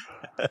me.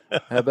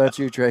 How about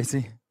you,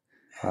 Tracy?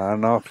 I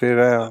knocked it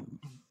out.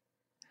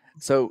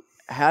 So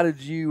how did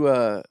you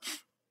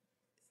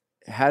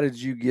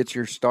get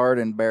your start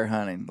in bear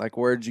hunting? Like,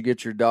 where did you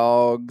get your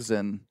dogs,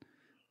 and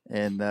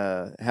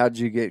how did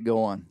you get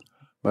going?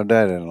 My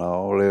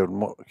dad-in-law lived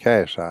in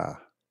Cass Eye,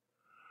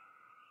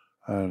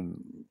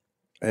 and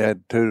he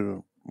had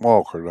 2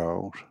 Walker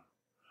dogs.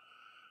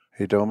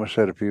 He told me,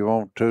 said, if you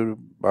want 2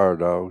 bar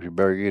dogs, you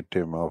better get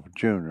them off of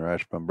Junior.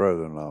 That's my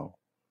brother-in-law.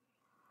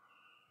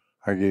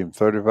 I gave him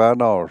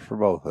 $35 for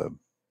both of them.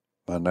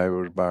 My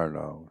neighbor's bar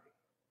dogs.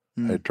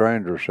 They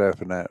trained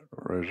herself in that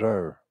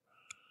reserve.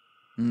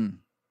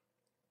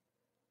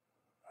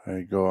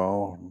 They'd go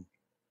on,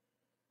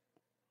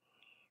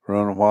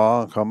 run a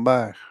while, and come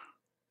back.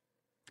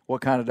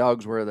 What kind of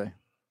dogs were they?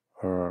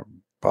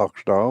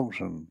 Fox dogs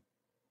and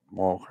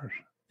Walkers.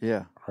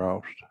 Yeah.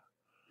 Crossed.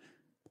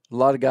 A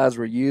lot of guys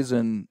were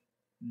using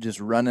just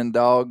running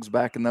dogs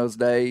back in those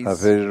days.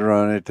 If it's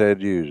run it,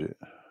 they'd use it.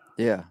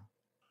 Yeah.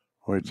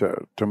 Which,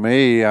 to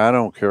me, I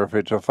don't care if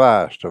it's a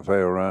fast if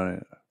they'll run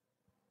it.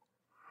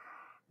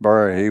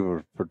 Barry, he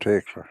was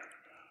particular.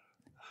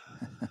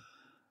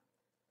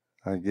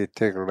 I get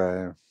tickled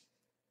at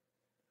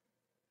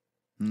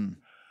him.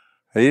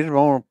 He didn't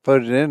want to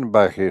put it in the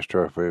back of his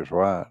truck if it was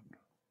white.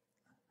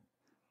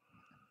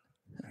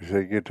 He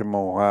said, get them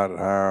more white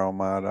hair on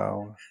my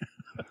dog.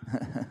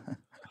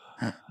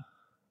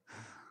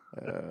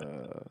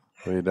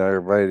 We'd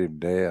aggravate him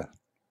to death.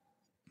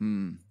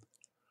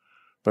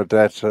 But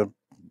that's a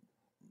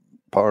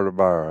part of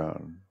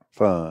our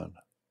fun.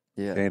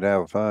 Yeah. Can't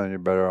have fun, you're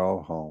better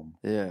off home.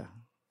 Yeah.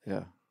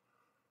 Yeah.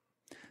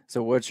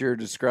 So what you're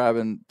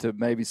describing to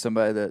maybe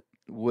somebody that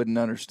wouldn't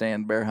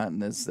understand bear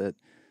hunting is that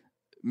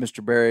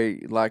Mr.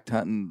 Berry liked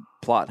hunting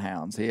plot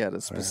hounds. He had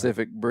a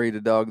specific breed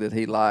of dog that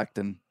he liked,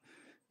 and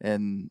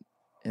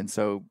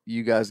so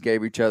you guys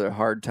gave each other a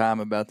hard time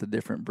about the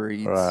different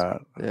breeds.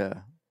 Right. Yeah.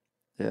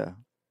 Yeah.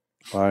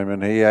 I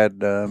mean, he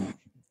had,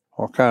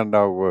 what kind of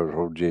dog was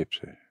old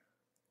Gypsy?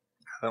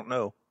 I don't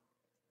know.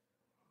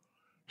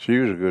 She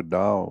was a good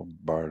dog,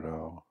 bar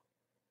dog.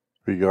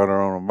 We got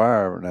her on a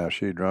bar, but now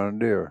she'd run a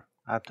deer.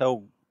 I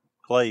told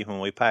Clay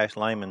when we passed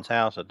Lehman's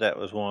house that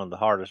was one of the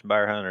hardest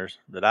bear hunters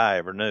that I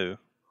ever knew.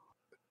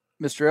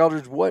 Mr.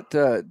 Eldridge, what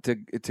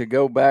to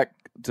go back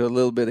to a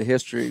little bit of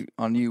history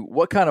on you,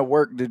 what kind of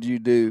work did you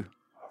do?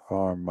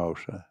 Farm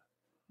mostly.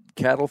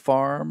 Cattle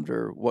farmed,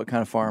 or what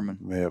kind of farming?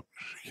 Milk,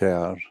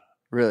 cows.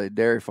 Really,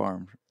 dairy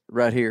farms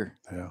right here?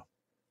 Yeah.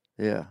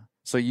 Yeah.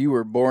 So you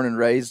were born and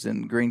raised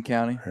in Greene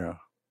County? Yeah.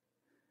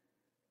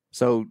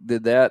 So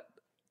did that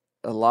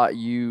allot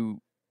you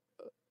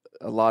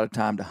a lot of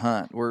time to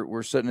hunt?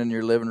 We're sitting in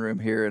your living room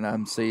here, and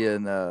I'm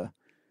seeing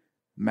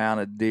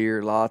mounted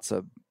deer, lots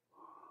of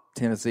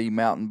Tennessee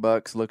mountain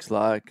bucks, looks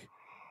like,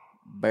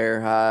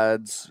 bear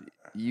hides.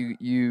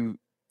 You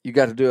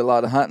got to do a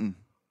lot of hunting.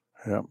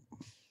 Yep.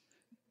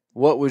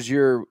 What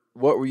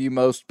were you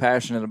most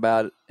passionate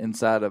about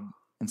inside of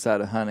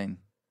hunting?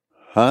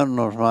 Hunting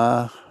was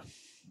my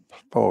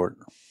sport.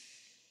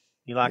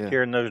 You liked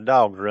hearing those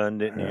dogs run,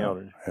 didn't you,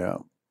 Eldridge? Yeah.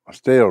 I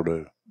still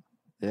do.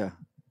 Yeah.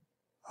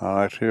 I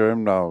like to hear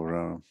them dogs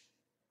run.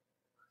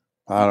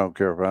 I don't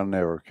care if I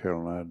never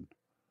kill nothing.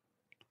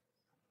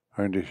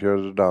 I can just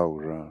hear the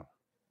dogs run.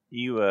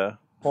 You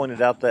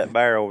pointed out that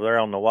bear over there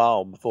on the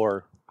wall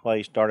before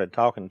Clay started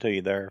talking to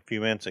you there a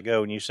few minutes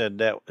ago, and you said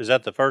is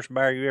that the first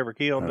bear you ever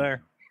killed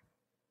there?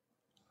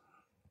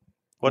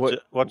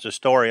 What's the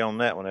story on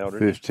that one,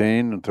 Eldridge?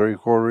 15 and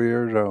 3/4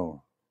 years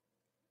old.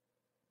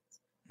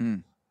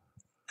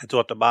 That's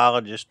what the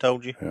biologist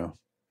told you? Yeah.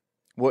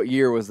 What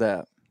year was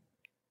that?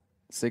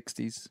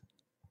 60s?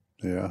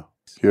 Yeah.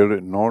 Killed it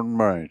in Norton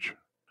Branch,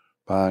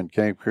 behind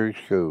Camp Creek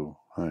School.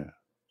 Yeah.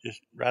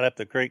 Just right up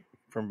the creek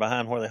from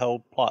behind where they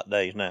hold plot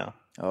days now.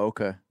 Oh,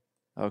 okay.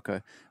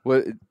 Okay.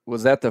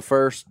 Was that the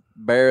first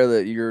bear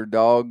that your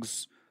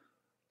dogs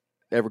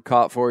ever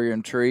caught for you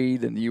and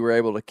treed, and you were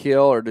able to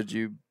kill, or did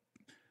you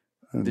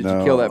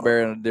kill that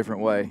bear in a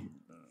different way?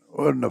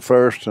 Wasn't the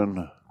first,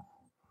 and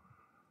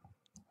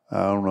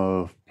I don't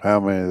know how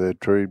many they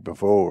treed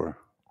before.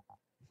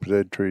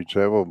 They'd treed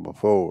several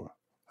before.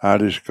 I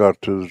just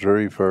got to the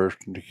tree first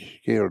and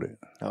killed it.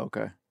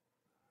 Okay.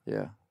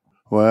 Yeah.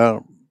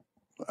 Well,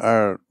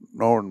 our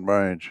Norton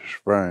Branch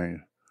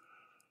Springs,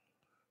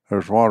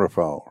 there's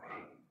waterfalls.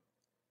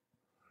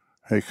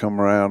 He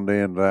come around the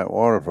end of that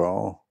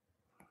waterfall,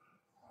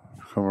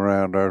 come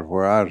around there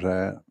where I was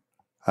at.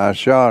 I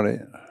shot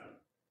it.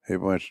 It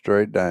went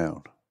straight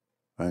down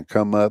and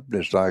come up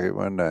just like it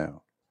went down.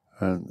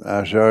 And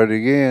I shot it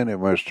again, it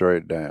went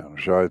straight down.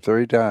 I shot it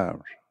 3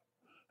 times.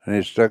 And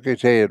it stuck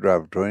its head right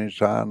between its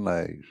hind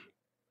legs.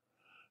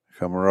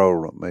 Come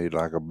rolling at me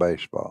like a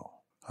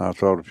baseball. I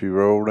thought if you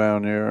roll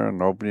down here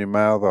and open your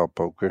mouth, I'll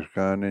poke this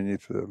gun in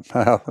your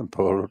mouth and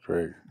pull the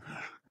trigger.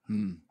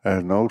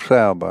 There's no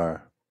sow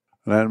bear.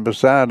 And then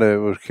beside it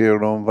was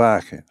killed on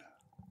Viking.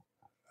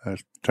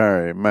 That's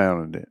Terry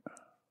mounted it.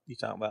 You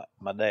talking about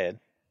my dad?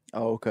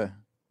 Oh, okay.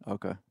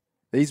 Okay.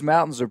 These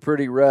mountains are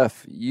pretty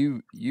rough.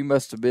 You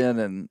must have been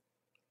in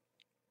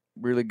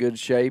really good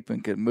shape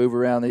and could move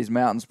around these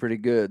mountains pretty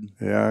good.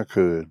 Yeah, I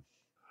could.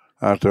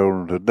 I told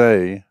him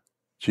today,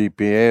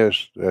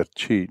 GPS, that's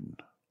cheating.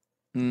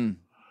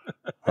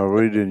 Or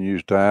we didn't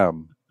used to have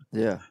them.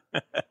 Yeah.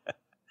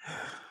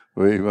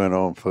 We went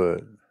on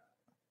foot.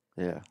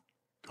 Yeah.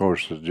 Of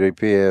course, the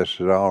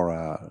GPS is all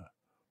right.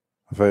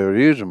 If they would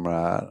use them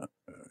right,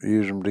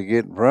 use them to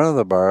get in front of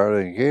the bear,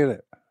 they can get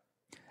it.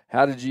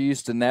 How did you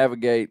used to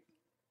navigate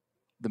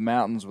the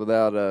mountains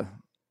without a?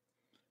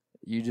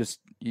 You just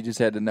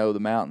had to know the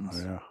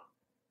mountains. Yeah.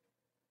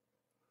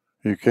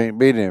 You can't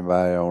beat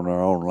anybody on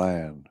their own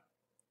land.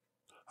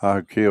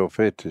 I'd kill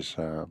 50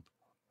 some.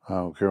 I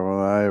don't care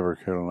whether I ever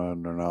kill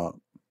none or not.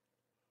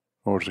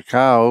 Of course, the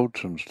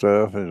coyotes and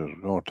stuff is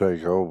going to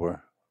take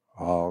over.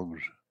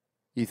 Hogs.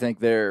 You think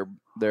they're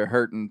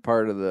hurting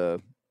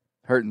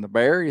hurting the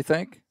bear? You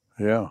think?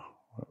 Yeah.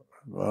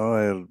 Well,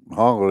 a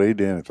hog will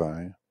eat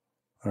anything.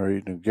 They're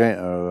eating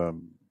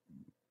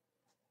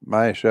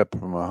mash up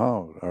from a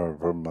hog or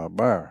from a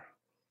bear.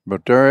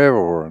 But they're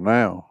everywhere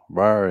now.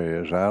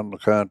 Bear is out in the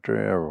country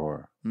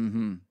everywhere.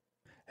 Mm-hmm.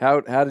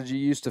 How did you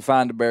used to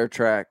find a bear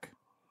track?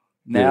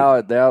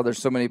 Now there's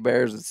so many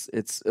bears.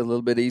 It's a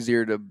little bit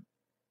easier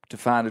to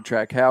find a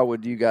track. How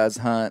would you guys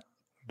hunt?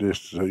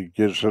 Just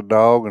get us a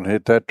dog and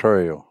hit that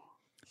trail.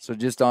 So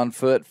just on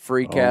foot,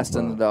 free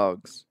casting the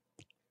dogs.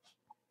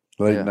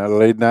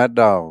 Leading that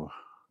dog.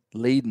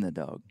 Leading the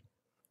dog.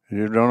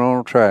 You don't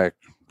on a track,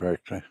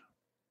 practically.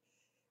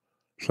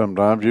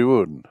 Sometimes you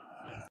wouldn't.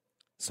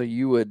 So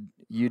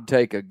you'd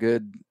take a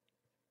good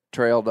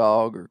trail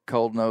dog or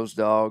cold nosed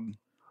dog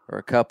or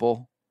a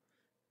couple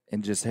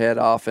and just head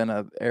off in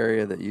an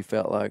area that you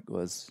felt like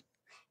was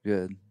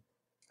good.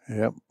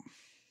 Yep.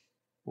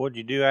 What'd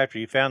you do after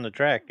you found the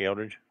track,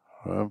 Eldridge?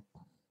 Well,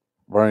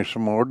 bring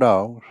some more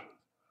dogs.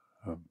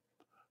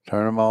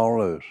 Turn them all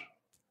loose.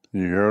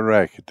 You hear a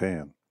racket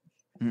then.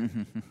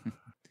 And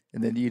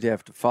then you'd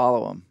have to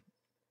follow them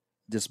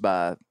just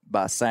by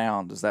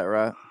sound. Is that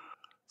right?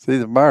 See,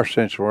 the bear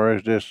sanctuary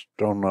is just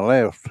on the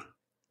left,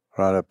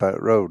 right up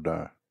that road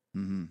there.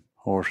 Mm-hmm.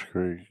 Horse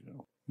Creek,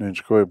 then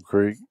Squib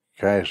Creek,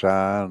 Cash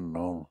Eye, and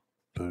on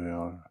to the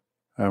other.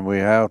 And we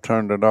have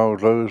turned the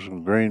dogs loose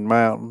in Green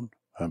Mountain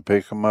and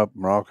pick them up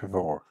in Rocky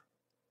Fork.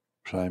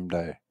 Same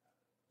day.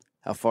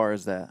 How far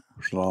is that?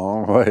 It's a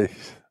long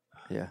ways.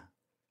 Yeah.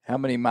 How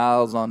many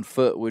miles on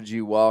foot would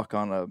you walk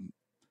in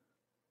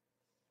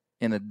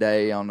a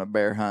day on a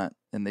bear hunt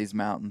in these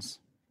mountains?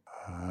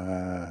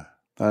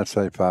 I'd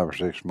say 5 or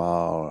 6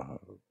 miles.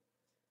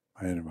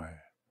 Anyway.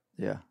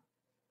 Yeah.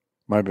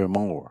 Maybe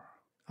more.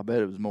 I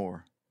bet it was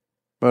more.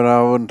 But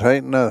I wouldn't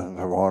take nothing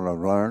for what I've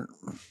learned.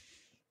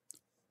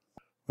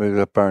 We was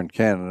up there in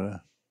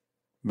Canada.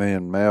 Me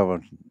and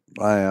Melvin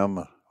Lamb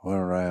went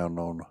around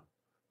on the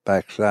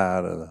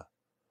backside of the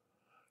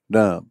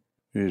dump.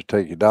 You just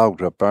take your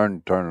dogs up there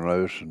and turn them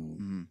loose,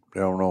 and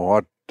you don't know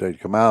what they'd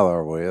come out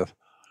there with.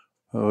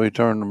 Well, we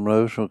turned them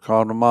loose and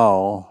caught them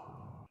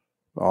all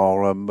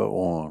of them but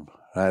one.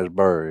 That's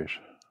berries.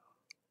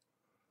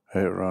 It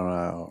run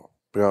out.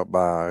 Got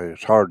by.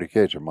 It's hard to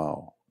catch them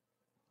all.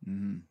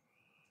 Mm-hmm.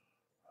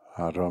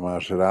 I told him, I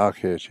said, I'll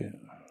catch it.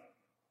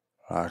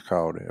 I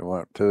caught it. It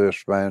went to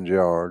this man's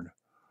yard.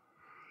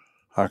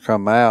 I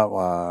come out.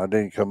 I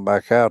didn't come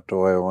back out the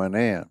way I went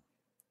in.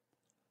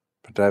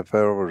 But that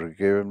fellow was a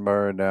giving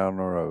Barry down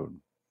the road.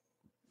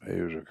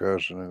 He was a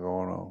cussing and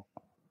going on.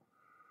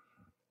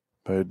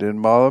 But it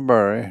didn't bother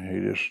Barry.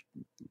 He just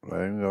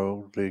let him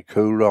go. He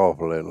cooled off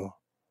a little.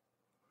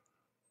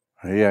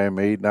 He ain't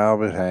eating out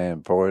of his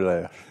hand before he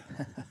left.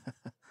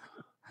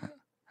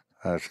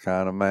 That's the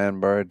kind of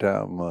man Barry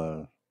Town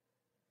was.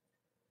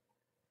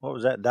 What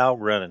was that dog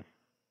running?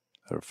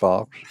 A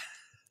fox.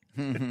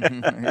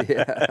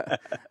 Yeah.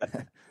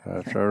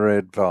 That's a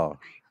red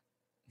fox.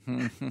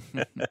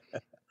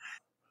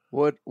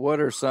 What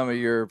are some of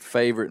your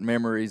favorite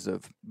memories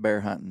of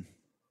bear hunting?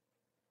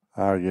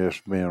 I guess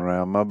being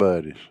around my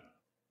buddies.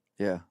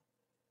 Yeah.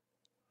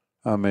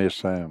 I miss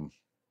them.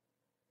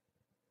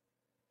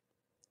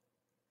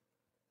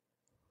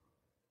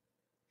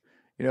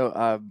 You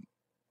know,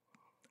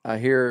 I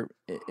hear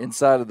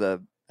inside of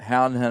the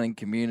hound hunting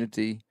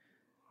community,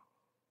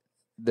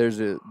 there's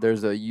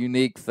a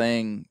unique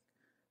thing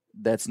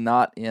that's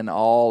not in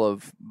all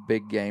of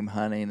big game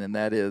hunting, and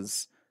that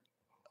is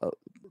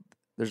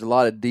there's a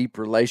lot of deep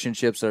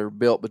relationships that are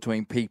built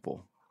between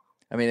people.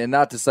 I mean, and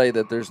not to say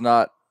that there's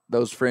not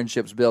those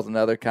friendships built in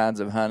other kinds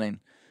of hunting,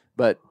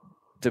 but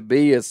to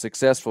be a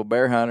successful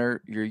bear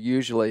hunter, you're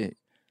usually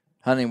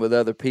hunting with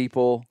other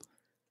people.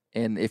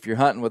 And if you're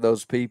hunting with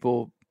those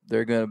people,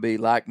 they're going to be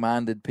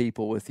like-minded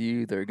people with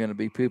you. They're going to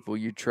be people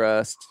you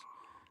trust.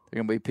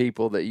 They're going to be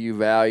people that you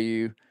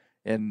value.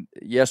 And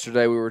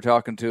yesterday we were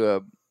talking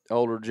to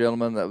older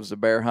gentleman that was a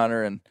bear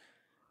hunter, and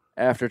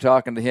after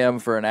talking to him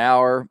for an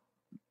hour,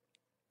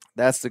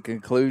 that's the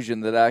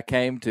conclusion that I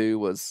came to,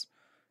 was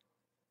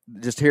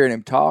just hearing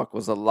him talk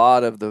was a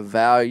lot of the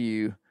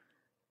value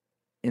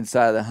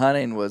inside of the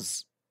hunting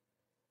was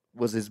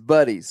his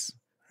buddies,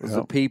 was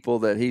the people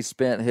that he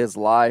spent his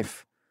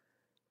life,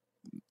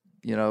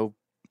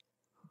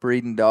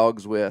 breeding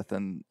dogs with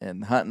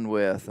and hunting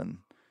with. And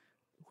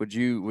would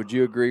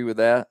you agree with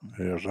that?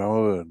 Yes, I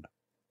would.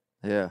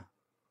 Yeah.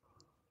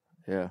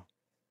 Yeah.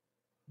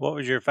 What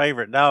was your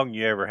favorite dog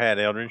you ever had,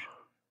 Eldridge?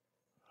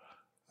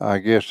 I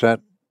guess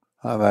that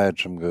I've had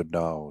some good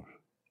dogs.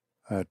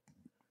 That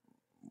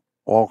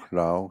Walker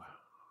dog.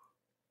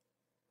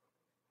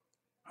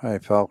 Hey,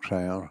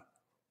 Foxhound.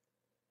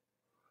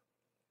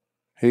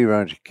 He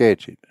runs to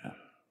catch it.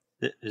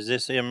 Is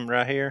this him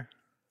right here?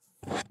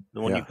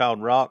 The one Yeah. you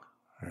called Rock?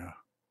 Yeah.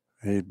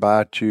 He'd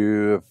bite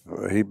you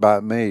if he'd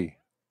bite me.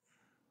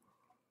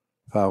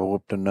 If I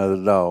whooped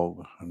another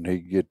dog and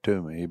he'd get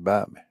to me, he'd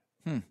bite me.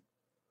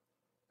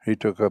 He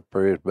took up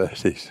for his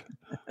buddies.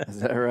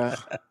 Is that right?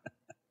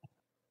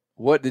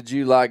 What did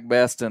you like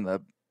best in a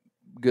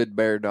good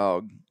bear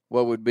dog?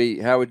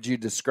 How would you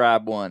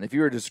describe one? If you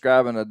were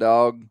describing a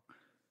dog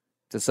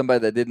to somebody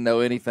that didn't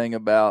know anything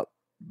about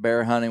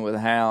bear hunting with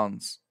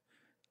hounds,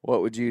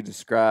 what would you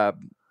describe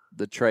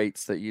the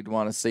traits that you'd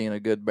want to see in a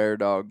good bear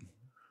dog?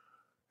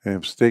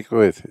 And stick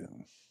with it.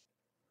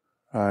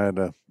 I had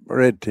a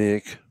red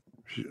tick.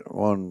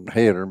 One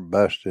hit her,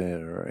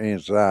 busted her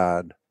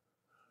inside.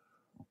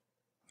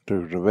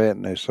 Took her to the vet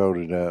and they sewed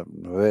it up.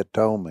 And the vet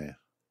told me.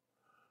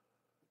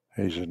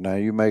 He said, now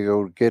you may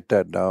go get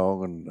that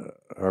dog and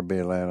her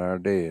be laying there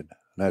dead. And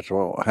that's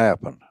what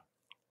happened.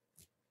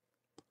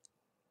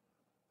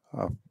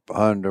 I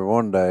hunted her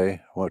one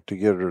day, went to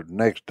get her the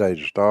next day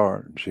to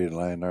start, and she was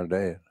laying there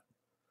dead.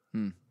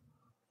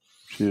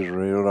 She's a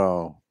real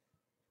dog.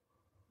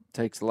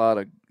 Takes a lot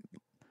of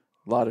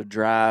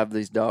drive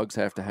these dogs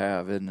have to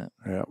have, isn't it?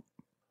 Yep.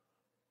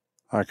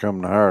 I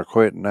come to her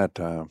quitting that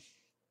time.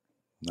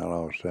 I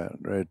lost that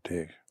red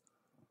tick.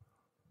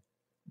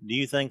 Do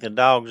you think the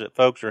dogs that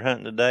folks are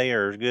hunting today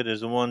are as good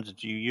as the ones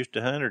that you used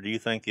to hunt, or do you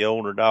think the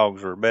older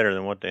dogs are better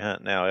than what they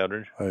hunt now,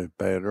 Eldridge? They're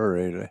better,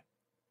 really.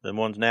 The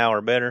ones now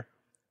are better?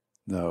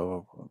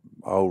 No,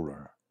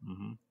 older.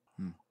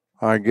 Mm-hmm.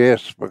 I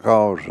guess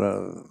because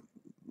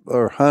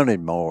they're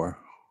hunting more.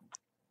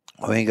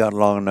 We ain't got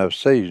long enough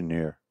season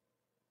here.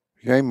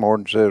 Game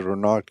warden says we're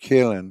not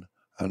killing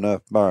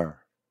enough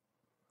bear.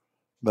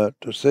 But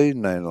the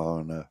season ain't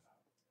long enough.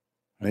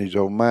 These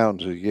old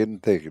mountains is getting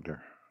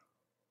thicker.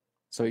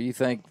 So you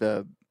think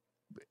the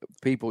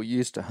people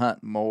used to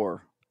hunt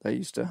more? They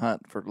used to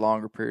hunt for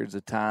longer periods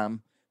of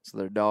time, so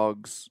their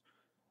dogs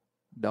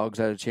had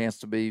a chance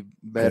to be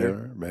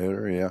better.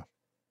 Better, yeah.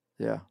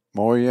 Yeah.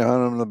 More you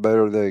hunt them, the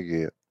better they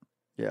get.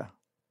 Yeah.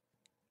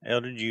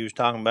 Eldridge, you was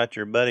talking about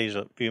your buddies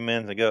a few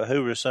minutes ago.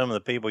 Who were some of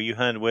the people you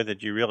hunted with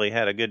that you really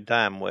had a good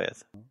time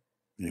with?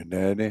 Your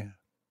daddy,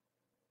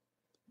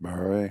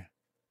 Barry.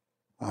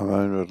 I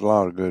mean, there's a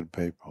lot of good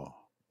people.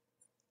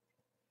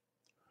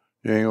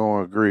 You ain't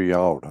gonna agree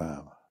all the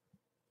time.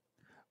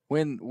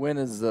 When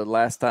is the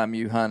last time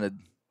you hunted?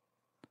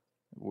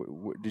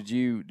 Did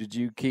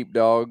you keep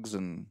dogs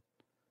and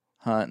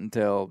hunt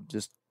until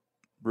just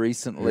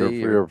recently?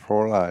 Year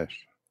before last,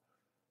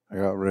 I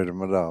got rid of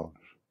my dogs.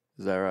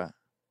 Is that right?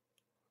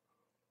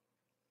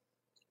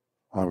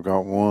 I've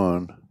got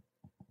one.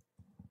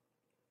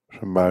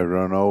 Somebody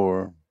run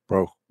over,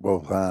 broke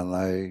both hind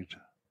legs.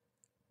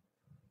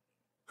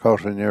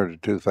 Cost me nearly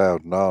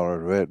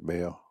 $2,000 vet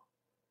bill.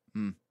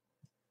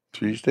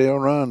 She still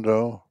runs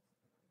though.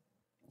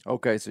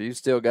 Okay, so you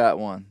still got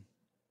one.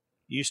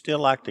 You still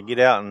like to get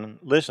out and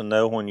listen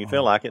though when you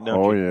feel like it,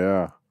 don't you? Oh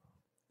yeah.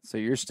 So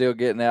you're still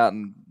getting out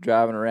and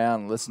driving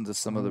around and listening to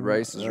some of the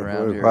races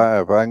around here.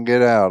 If I can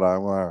get out,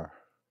 I'm there.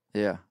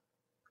 Yeah.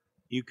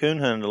 You coon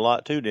hunted a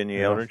lot too, didn't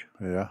you, Eldridge?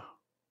 Yeah.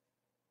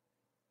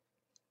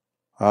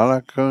 I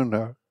like coon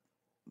hunt.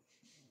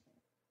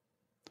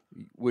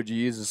 Would you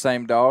use the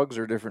same dogs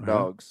or different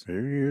dogs? You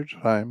use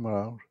the same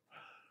dogs.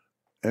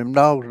 Them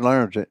dogs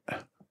learns it.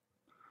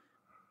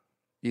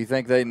 You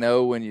think they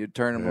know when you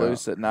turn them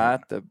loose at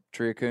night, the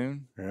tree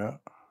coon? Yeah.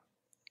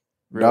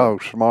 Really?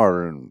 Dogs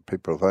smarter than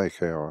people think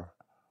they are.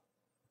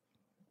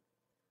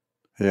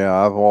 Yeah,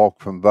 I've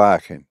walked from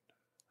Viking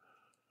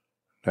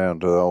down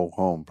to the old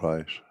home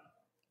place.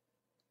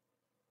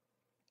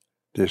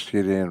 Just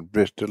get in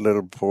just a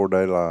little before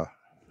daylight.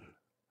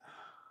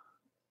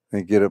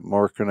 And get up and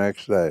work the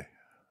next day.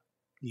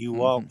 You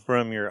walked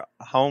from your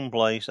home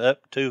place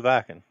up to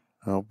Viking.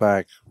 No,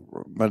 back.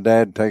 My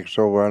dad takes us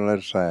over and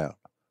lets us out.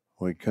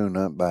 We coon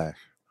hunt back.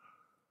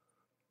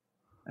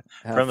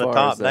 From the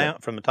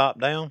top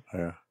down?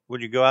 Yeah.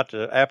 Would you go out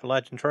to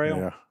Appalachian Trail?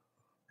 Yeah.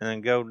 And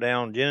then go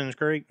down Jennings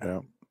Creek?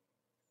 Yeah.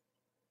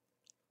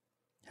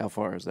 How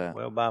far is that?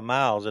 Well, by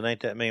miles. It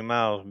ain't that many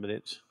miles, but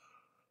it's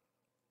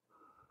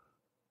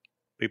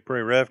be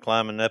pretty rough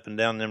climbing up and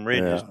down them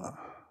ridges. Yeah.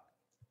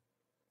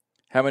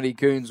 How many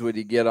coons would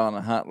you get on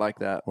a hunt like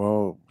that?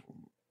 Well,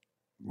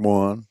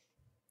 one.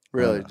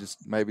 Really,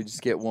 maybe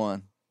just get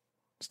one.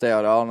 Stay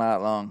out all night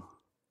long.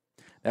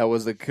 Now,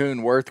 was the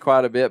coon worth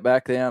quite a bit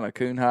back then, a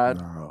coon hide?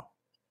 No.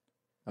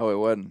 Oh, it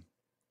wasn't.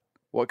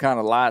 What kind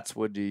of lights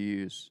would you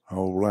use?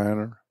 Old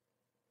lantern.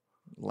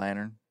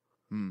 Lantern?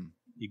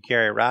 You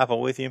carry a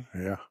rifle with you?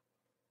 Yeah.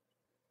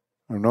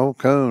 An old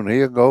coon,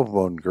 he'll go from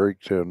one creek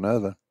to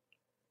another.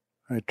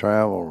 They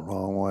travel a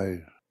long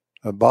way.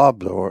 A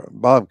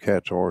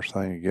bobcat's the worst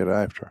thing to get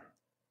after.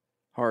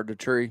 Hard to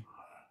tree?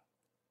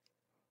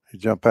 You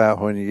jump out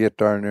when you get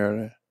darn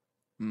near it.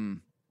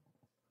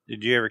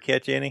 Did you ever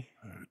catch any?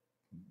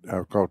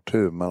 I've caught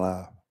 2 in my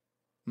life.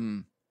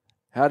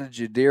 How did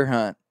you deer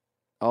hunt?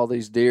 All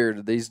these deer,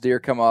 did these deer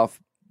come off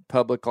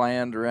public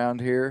land around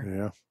here?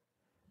 Yeah.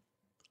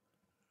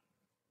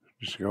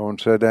 Just go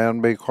and sit down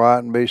and be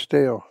quiet and be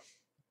still.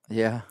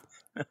 Yeah.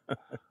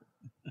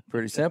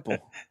 Pretty simple.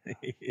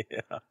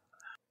 Yeah.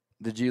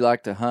 Did you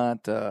like to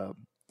hunt?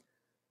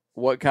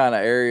 What kind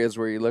of areas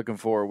were you looking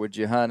for? Would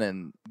you hunt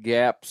in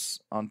gaps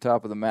on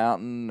top of the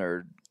mountain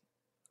or?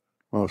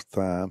 Most of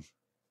the time.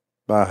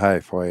 About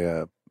halfway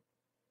up.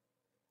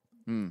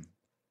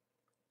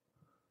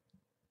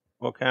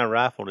 What kind of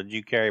rifle did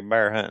you carry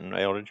bear hunting,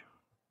 Eldridge?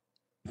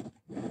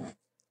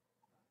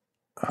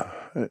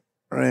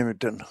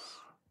 Remington.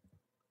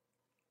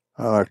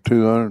 I like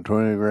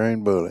 220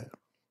 grain bullet.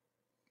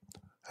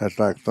 That's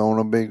like throwing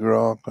a big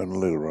rock and a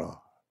little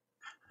rock.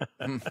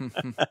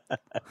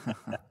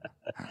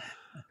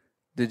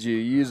 Did you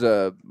use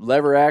a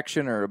lever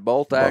action or a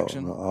bolt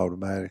action?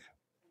 Automatic.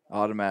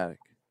 Automatic.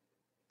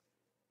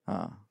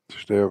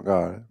 Still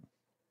got it.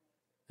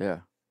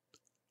 Yeah.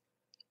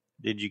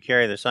 Did you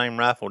carry the same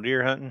rifle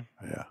deer hunting?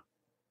 Yeah.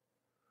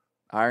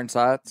 Iron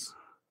sights?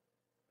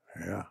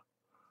 Yeah.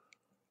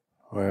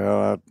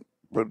 Well, I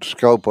put the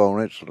scope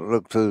on it to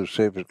look through to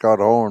see if it's got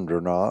horns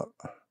or not.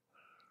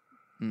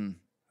 And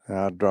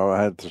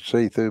I had the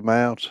see-through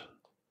mounts,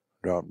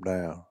 drop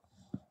down.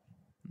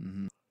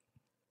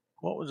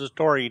 What was the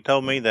story you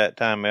told me that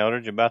time,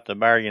 Eldridge, about the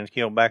bear getting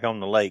killed back on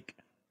the lake?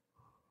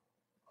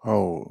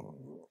 Oh,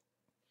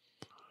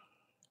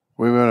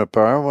 we went up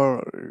there.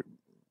 Well,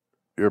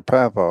 your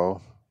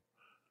papa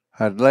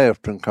had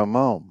left and come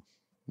home.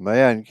 They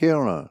hadn't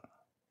killed none.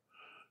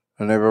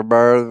 And every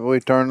bear that we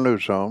turned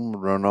loose on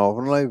would run off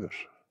and leave us.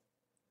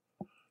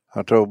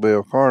 I told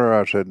Bill Carter,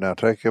 I said, now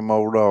take them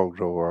old dogs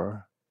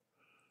over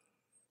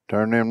there.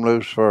 Turn them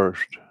loose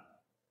first.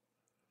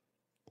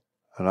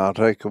 And I'll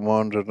take the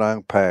ones that I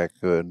can pack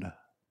good.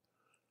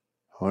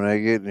 When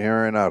they get in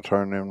here, and I'll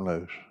turn them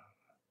loose.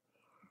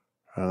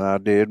 And I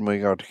did, and we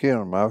got to kill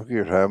them. I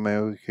forget how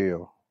many we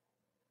killed.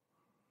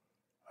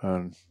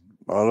 And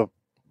all the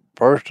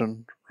first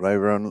one, they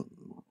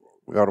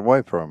got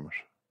away from us.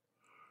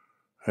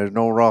 There's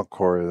no rock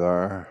quarry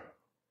there.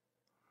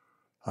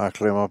 I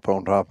climbed up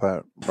on top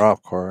of that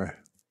rock quarry.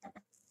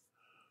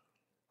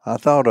 I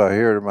thought I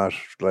heard him. I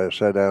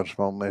sat down and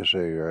smoked me a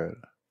cigarette.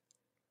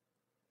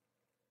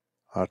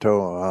 I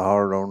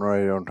heard on the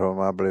radio and told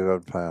him I believe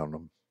I'd found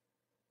them.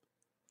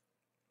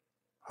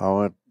 I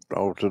went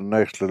over to the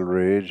next little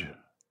ridge,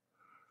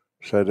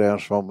 sat down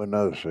and smoked me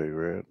another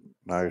cigarette,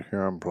 and I could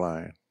hear him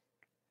playing.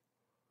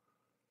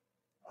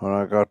 When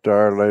I got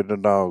there, I laid the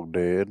dog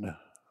dead,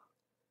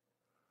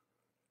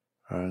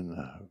 and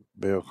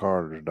Bill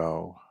Carter's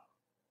dog.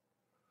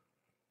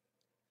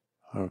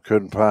 I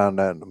couldn't find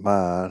that in the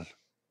mine.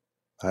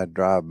 I'd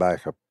drive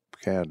back up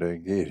Canada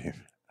and get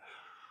him.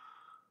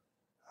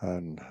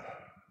 And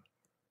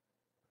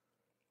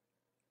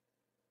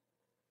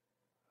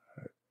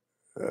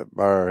that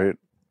bear hit.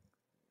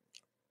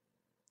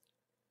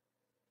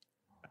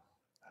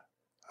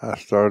 I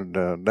started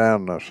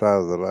down the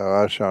side of the lake.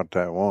 I shot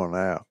that one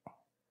out.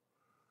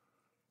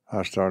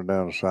 I started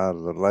down the side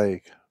of the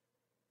lake,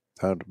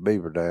 had the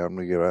beaver dam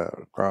to get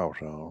out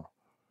across on.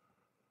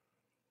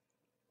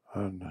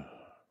 And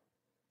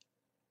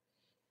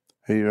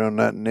he run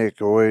that nick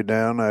away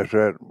down. That's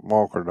that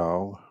Walker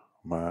dog,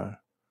 mine.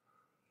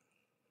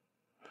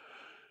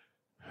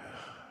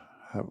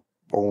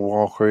 Old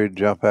Walker, he'd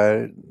jump at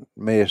it,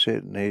 miss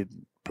it, and he'd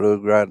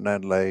plug right in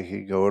that lake.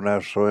 He'd go and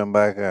have to swim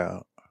back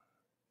out.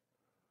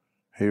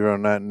 He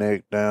run that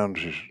neck down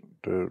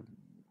to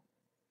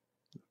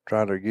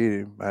try to get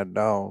him, that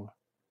dog.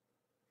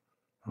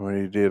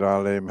 When he did, I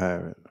let him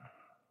have it.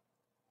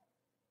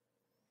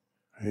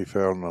 He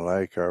fell in the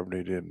lake, but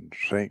he didn't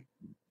sink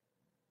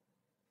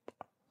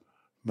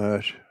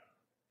much.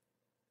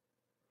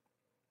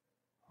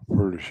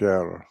 Pretty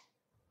shallow.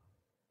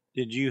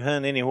 Did you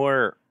hunt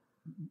anywhere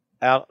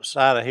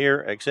outside of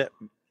here except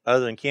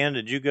other than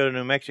Canada? Did you go to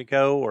New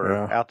Mexico or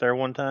out there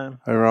one time?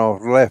 They were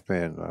off the left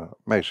end of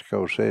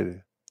Mexico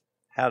City.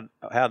 How'd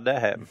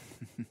that happen?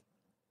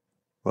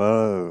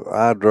 Well,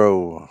 I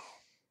drove.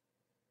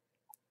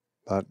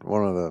 I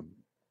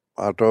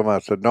told him, I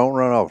said, don't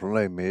run off and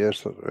leave me.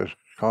 This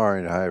car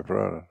ain't half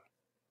running.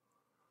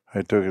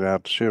 They took it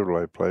out to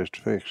Chevrolet place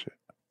to fix it.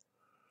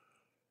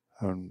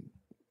 And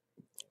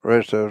the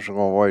rest of us were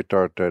going to wait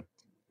there at that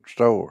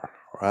store,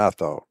 I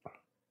thought.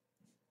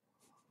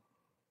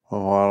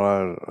 Well,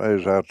 while I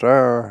was out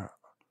there,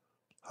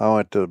 I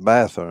went to the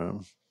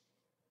bathroom,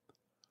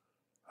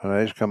 and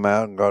they just come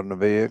out and got in the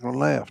vehicle and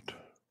left.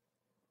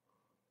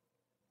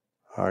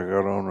 I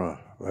got on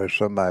there's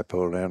somebody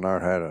pulled in there,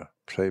 had a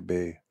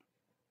CB.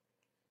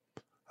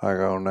 I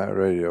got on that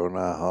radio and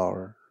I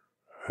hollered,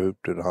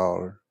 hooped and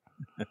hollered.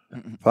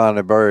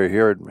 Finally, Barry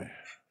heard me.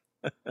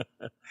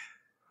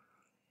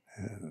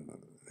 And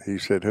he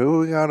said, "Who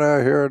we got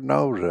out here that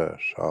knows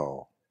us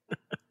all?"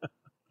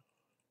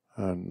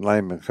 And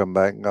Lehman come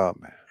back and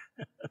got me.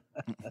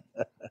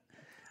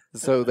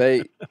 So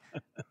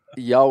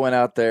y'all went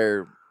out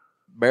there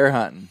bear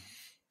hunting,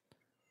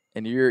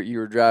 and you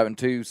were driving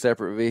 2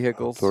 separate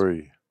vehicles.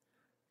 3.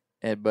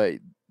 And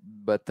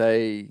but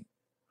they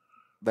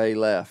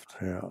left.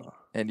 Yeah.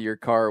 And your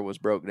car was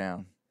broke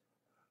down.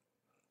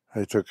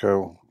 They took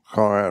a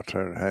car out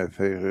there and had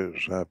it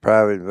was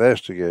private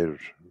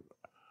investigators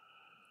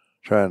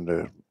trying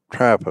to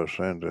trap us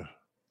into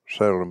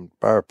selling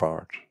spare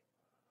parts.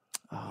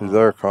 To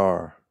their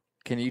car.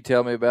 Can you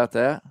tell me about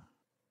that?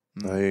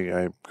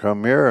 They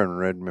come here and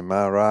read me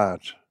my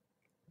rights.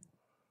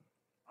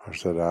 I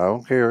said, "I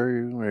don't care.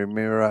 You can read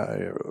me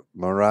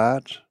my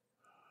rights.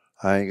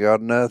 I ain't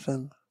got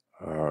nothing,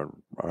 or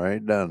I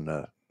ain't done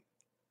nothing."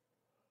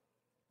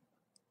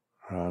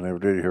 I never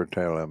did hear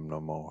tell them no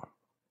more.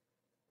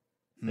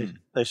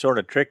 They sort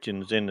of tricked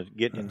you into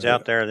getting you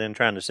out there, then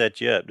trying to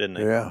set you up, didn't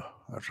they? Yeah,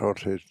 that's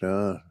what it's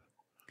done.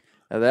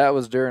 Now, that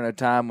was during a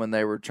time when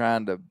they were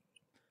trying to,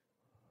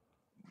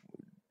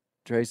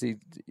 Tracy,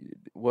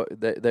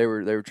 they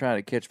were trying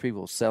to catch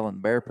people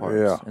selling bear parts.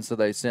 Yeah. And so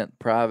they sent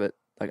private,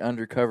 like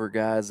undercover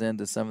guys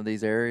into some of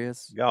these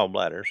areas.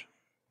 Gallbladders.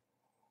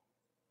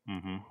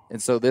 Mm-hmm.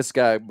 And so this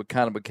guy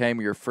kind of became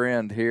your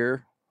friend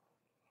here.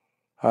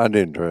 I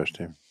didn't trust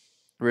him.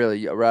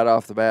 Really, right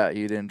off the bat,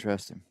 you didn't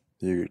trust him.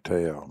 You could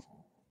tell.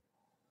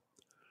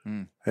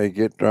 He'd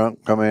get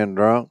drunk, come in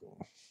drunk,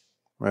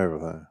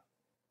 everything.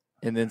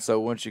 And then so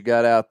once you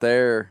got out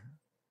there,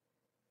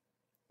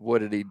 what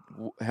did he?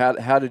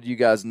 How did you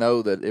guys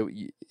know that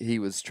he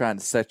was trying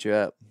to set you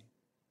up?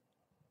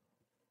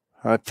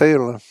 I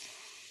feel him.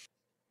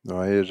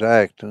 No, he was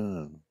acting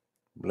and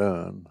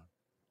blowing.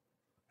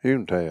 You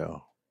can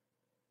tell.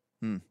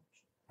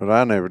 But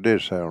I never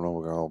did sell no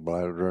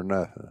gallbladders or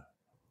nothing.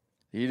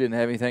 You didn't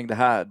have anything to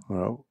hide.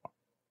 No.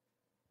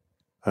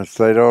 I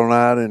stayed all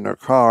night in their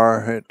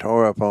car. It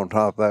tore up on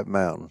top of that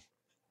mountain.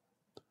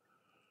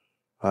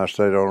 I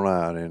stayed all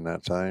night in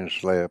that thing,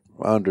 slept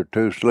under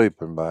 2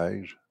 sleeping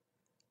bags.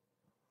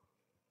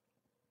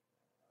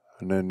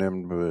 And then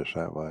them do us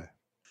that way.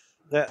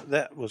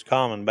 That was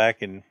common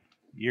back in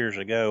years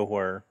ago,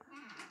 where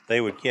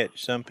they would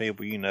catch some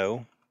people,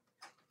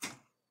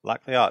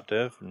 like they ought to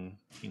have, and,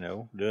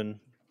 doing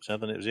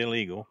something that was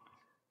illegal.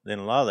 Then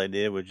a lot they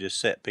did was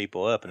just set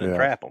people up and then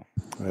trap them.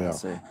 Yeah. I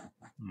see.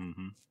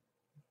 Mm-hmm.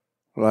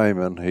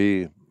 Lehman,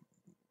 he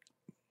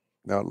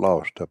got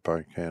lost up there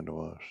in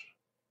Candlemas.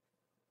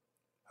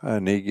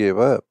 And he gave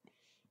up.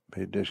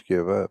 He just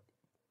gave up.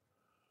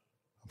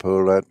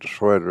 Pulled that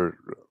sweater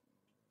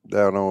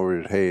down over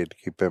his head to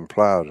keep them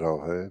flies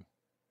off him.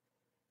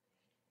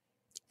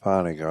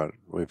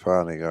 We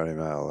finally got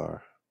him out of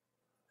there.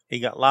 He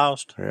got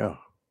lost? Yeah.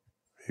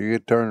 You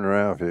get turned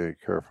around if you're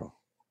careful.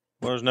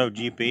 Well, there's no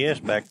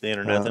GPS back then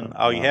or nothing.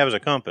 All you have is a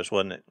compass,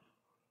 wasn't it?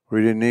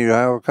 We didn't even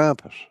have a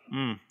compass.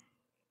 Mm.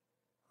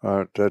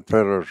 That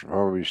feller's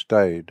where we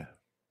stayed.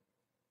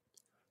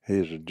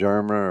 He's a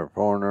German or a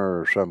foreigner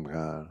or some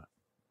kind.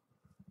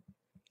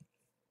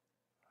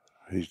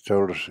 He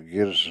told us to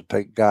get us to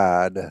take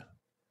guide.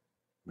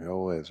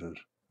 Go with us.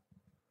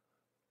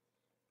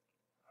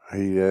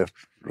 He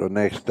left the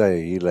next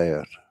day. He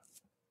left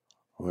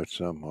with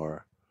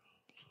somewhere.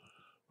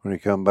 When he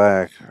come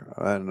back,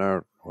 I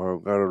got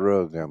a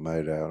rug I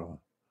made out of.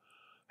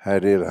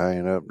 Had it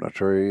hanging up in a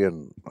tree,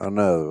 and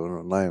another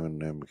one, naming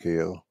them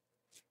killed.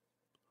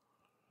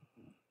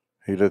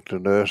 He looked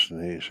at us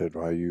and he said,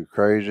 "Why, you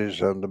crazy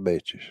son of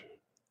bitches."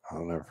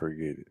 I'll never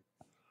forget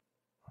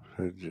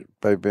it.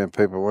 They've been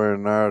people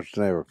wearing ours,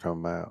 never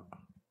come out.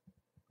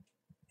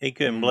 He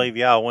couldn't believe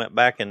y'all went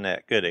back in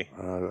that, could he?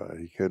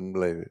 He couldn't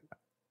believe it.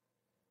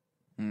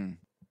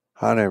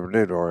 I never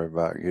did worry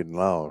about getting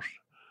lost.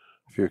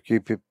 If you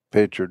keep it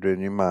pictured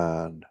in your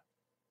mind,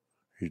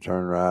 you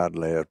turn right,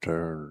 left,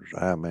 turn,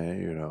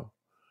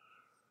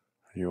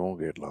 you won't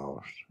get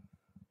lost.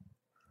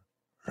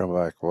 Come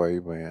back the way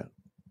you went.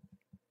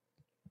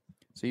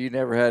 So you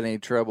never had any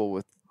trouble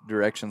with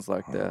directions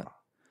like that?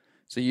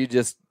 So you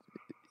just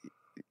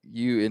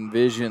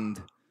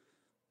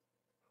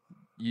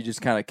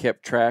kind of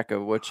kept track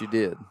of what you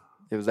did.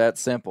 It was that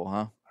simple,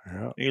 huh?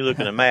 Yeah. You look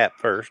at a map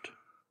first.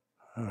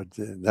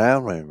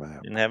 Downway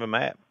map. Didn't have a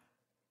map.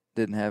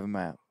 Didn't have a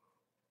map.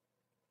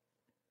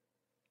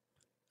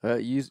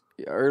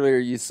 Earlier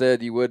you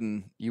said you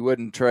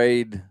wouldn't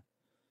trade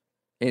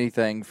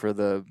anything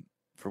for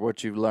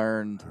what you've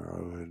learned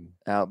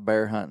out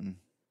bear hunting.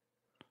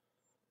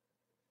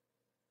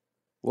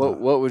 What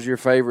was your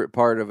favorite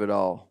part of it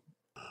all?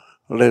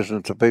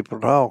 Listening to people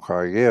talk,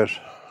 I guess.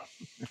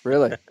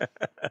 Really?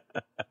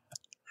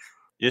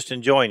 Just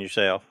enjoying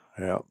yourself.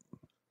 Yep.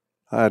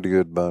 I had a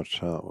good bunch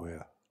to hunt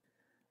with.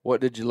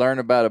 What did you learn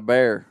about a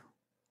bear?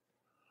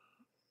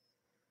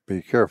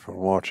 Be careful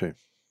and watch him.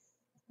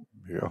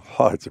 You'll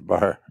fight the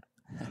bear.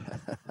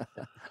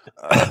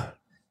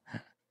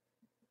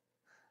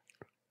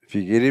 If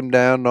you get him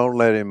down, don't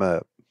let him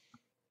up.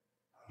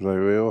 They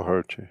will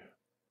hurt you.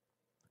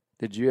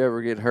 Did you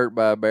ever get hurt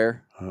by a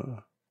bear?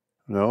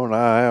 No, and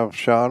I have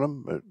shot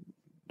him, but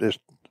just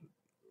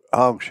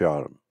hog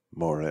shot him,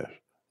 more or less.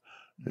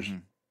 Just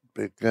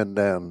big gun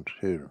down and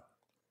shoot him.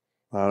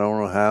 I don't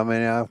know how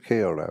many I've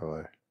killed that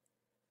way.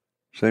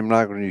 Seems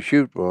like when you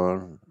shoot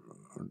one,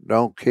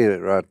 don't kill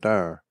it right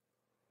there.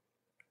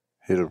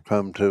 It'll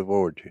come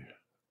toward you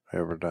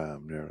every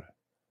time, nearly.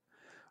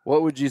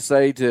 What would you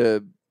say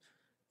to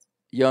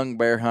young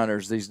bear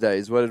hunters these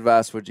days? What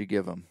advice would you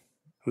give them?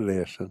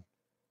 Listen.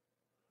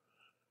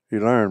 You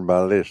learn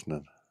by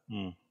listening.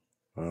 A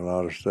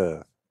lot of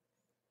stuff.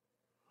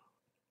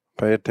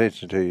 Pay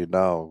attention to your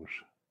dogs.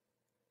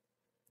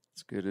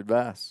 That's good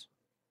advice.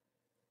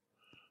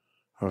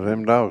 Well,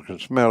 them dogs can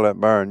smell that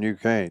bear and you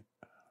can't.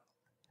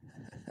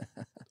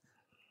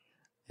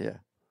 Yeah.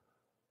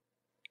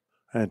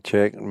 And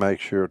check and make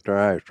sure they're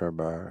after a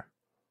bear.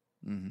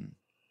 Mm-hmm.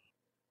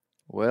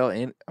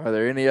 Well, are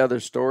there any other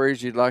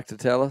stories you'd like to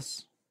tell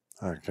us?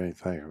 I can't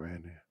think of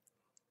any.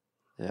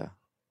 Yeah.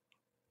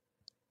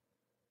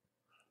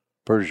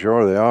 Pretty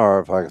sure they are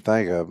if I can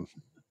think of them.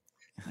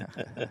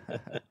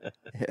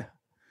 Yeah.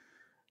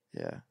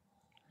 Yeah.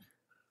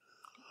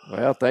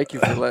 Well, thank you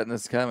for letting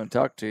us come and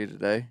talk to you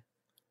today.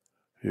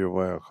 You're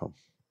welcome.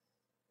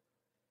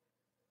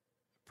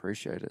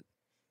 Appreciate it.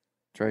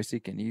 Tracy,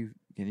 can you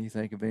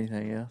think of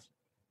anything else?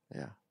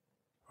 Yeah.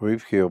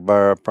 We've killed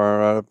bear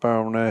right up there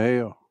on that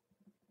hill.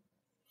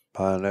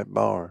 Behind that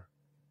barn.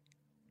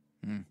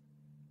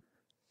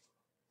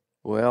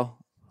 Well,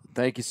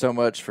 thank you so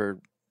much for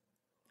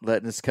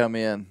letting us come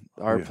in.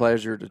 Our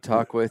pleasure to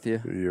talk with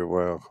you. You're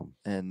welcome.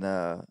 And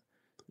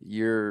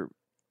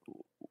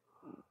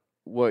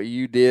what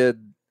you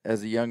did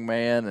as a young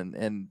man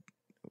and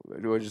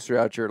just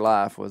throughout your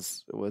life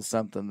was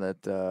something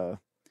that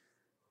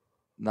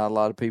not a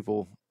lot of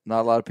people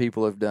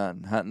have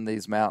done. Hunting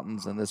these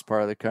mountains in this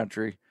part of the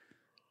country,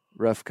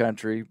 rough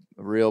country,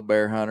 a real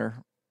bear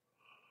hunter.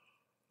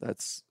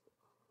 That's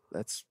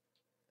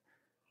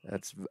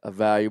a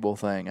valuable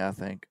thing, I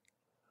think.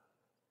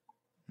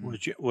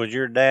 Was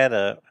your dad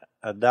a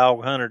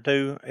dog hunter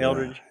too,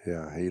 Eldridge?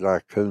 Yeah, he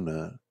liked coon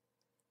hunt.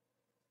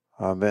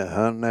 I've been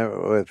hunting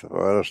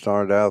I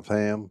started out with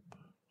him.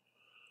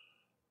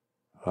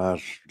 I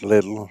was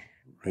little.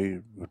 He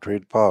would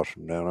treat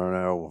possum down there in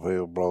that old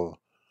field below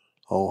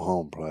the old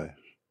home place.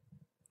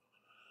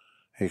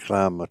 He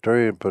climbed a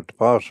tree and put the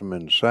possum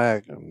in the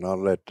sack and not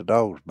let the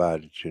dogs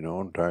bite it,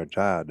 and turn its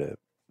hide up.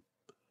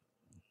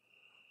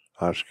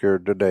 I was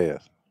scared to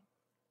death.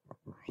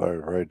 I was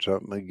afraid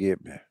something would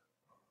get me.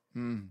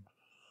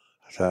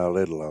 That's how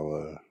little I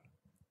was.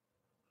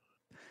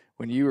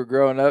 When you were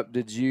growing up,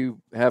 did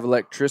you have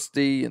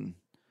electricity? And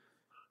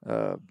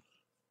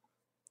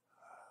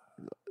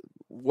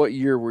what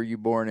year were you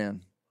born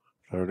in?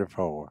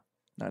 34.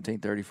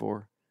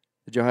 1934.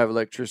 Did y'all have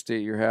electricity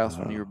at your house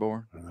when you were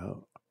born?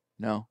 No.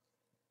 No?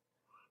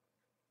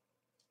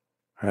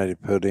 Had to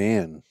put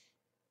in.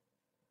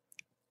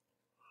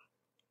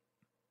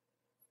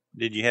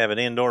 Did you have an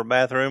indoor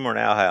bathroom or an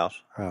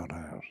outhouse?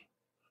 Outhouse.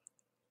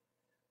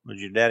 Was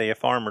your daddy a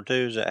farmer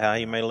too? Is that how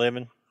he made a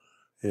living?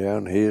 Yeah,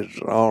 and he's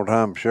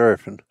all-time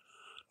sheriffing,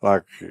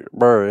 like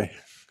Burry.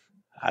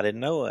 I didn't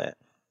know that.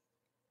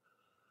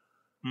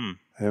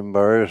 Them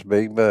Burry's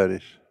big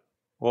buddies.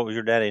 What was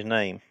your daddy's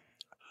name?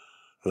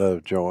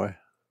 Lovejoy.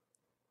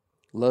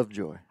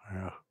 Lovejoy.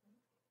 Yeah.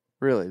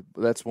 Really?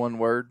 That's one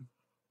word?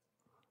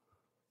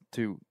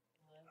 Two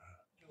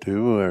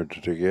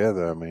words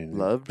together, I mean.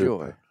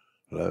 Lovejoy.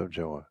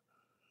 Lovejoy.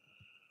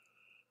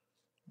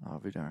 I'll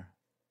be darned.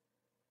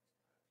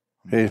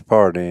 He's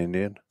part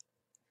Indian.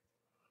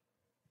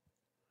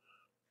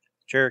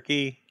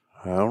 Cherokee?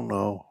 I don't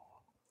know.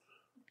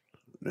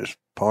 Just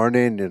part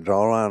Indian's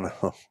all I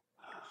know.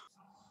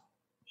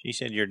 She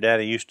said your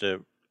daddy used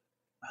to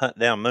hunt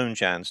down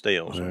moonshine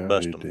stills and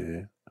bust he them.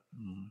 Did.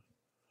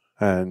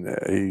 And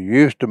he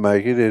used to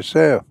make it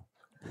himself,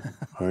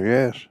 I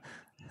guess.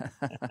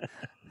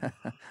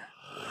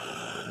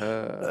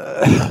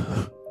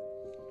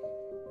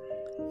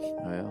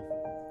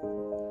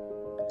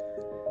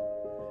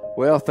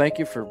 Well, thank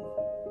you for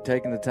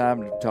taking the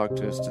time to talk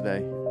to us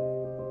today.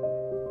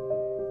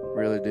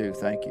 Really do.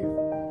 Thank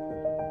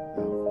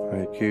you.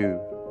 Thank you.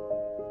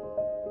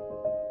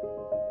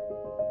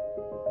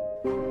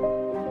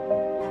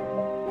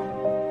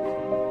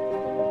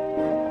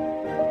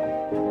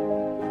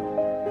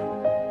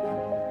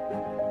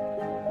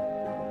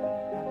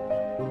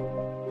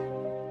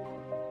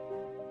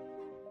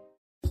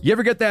 You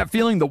ever get that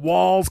feeling the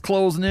walls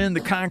closing in,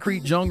 the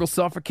concrete jungle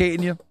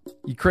suffocating you?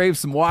 You crave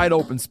some wide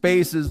open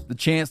spaces, the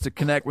chance to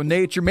connect with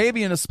nature,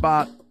 maybe in a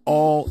spot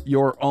all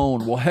your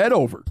own. Well, head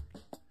over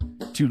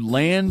to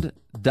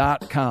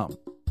land.com.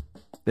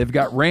 They've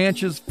got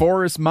ranches,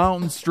 forests,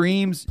 mountains,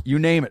 streams, you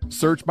name it.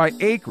 Search by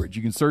acreage.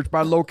 You can search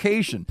by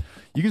location.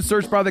 You can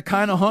search by the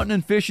kind of hunting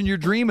and fishing you're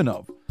dreaming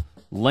of.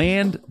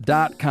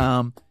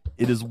 Land.com.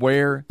 It is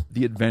where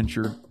the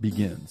adventure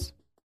begins.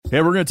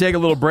 Hey, we're going to take a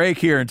little break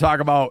here and talk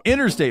about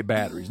Interstate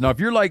batteries. Now, if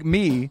you're like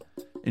me,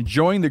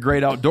 enjoying the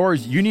great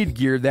outdoors, you need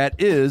gear that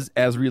is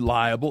as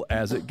reliable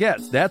as it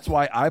gets. That's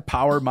why I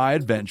power my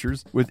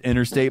adventures with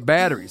Interstate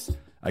batteries.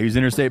 I use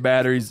Interstate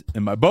batteries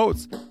in my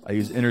boats. I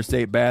use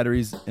Interstate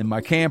batteries in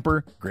my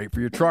camper. Great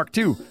for your truck,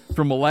 too.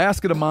 From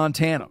Alaska to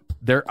Montana,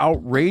 they're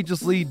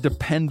outrageously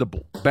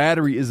dependable.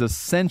 Battery is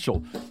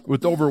essential.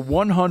 With over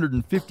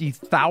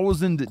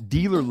 150,000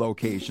 dealer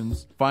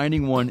locations,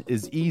 finding one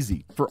is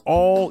easy. For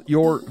all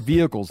your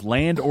vehicles,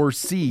 land or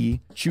sea,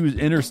 choose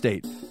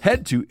Interstate.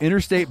 Head to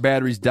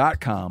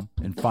interstatebatteries.com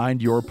and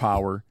find your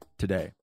power today.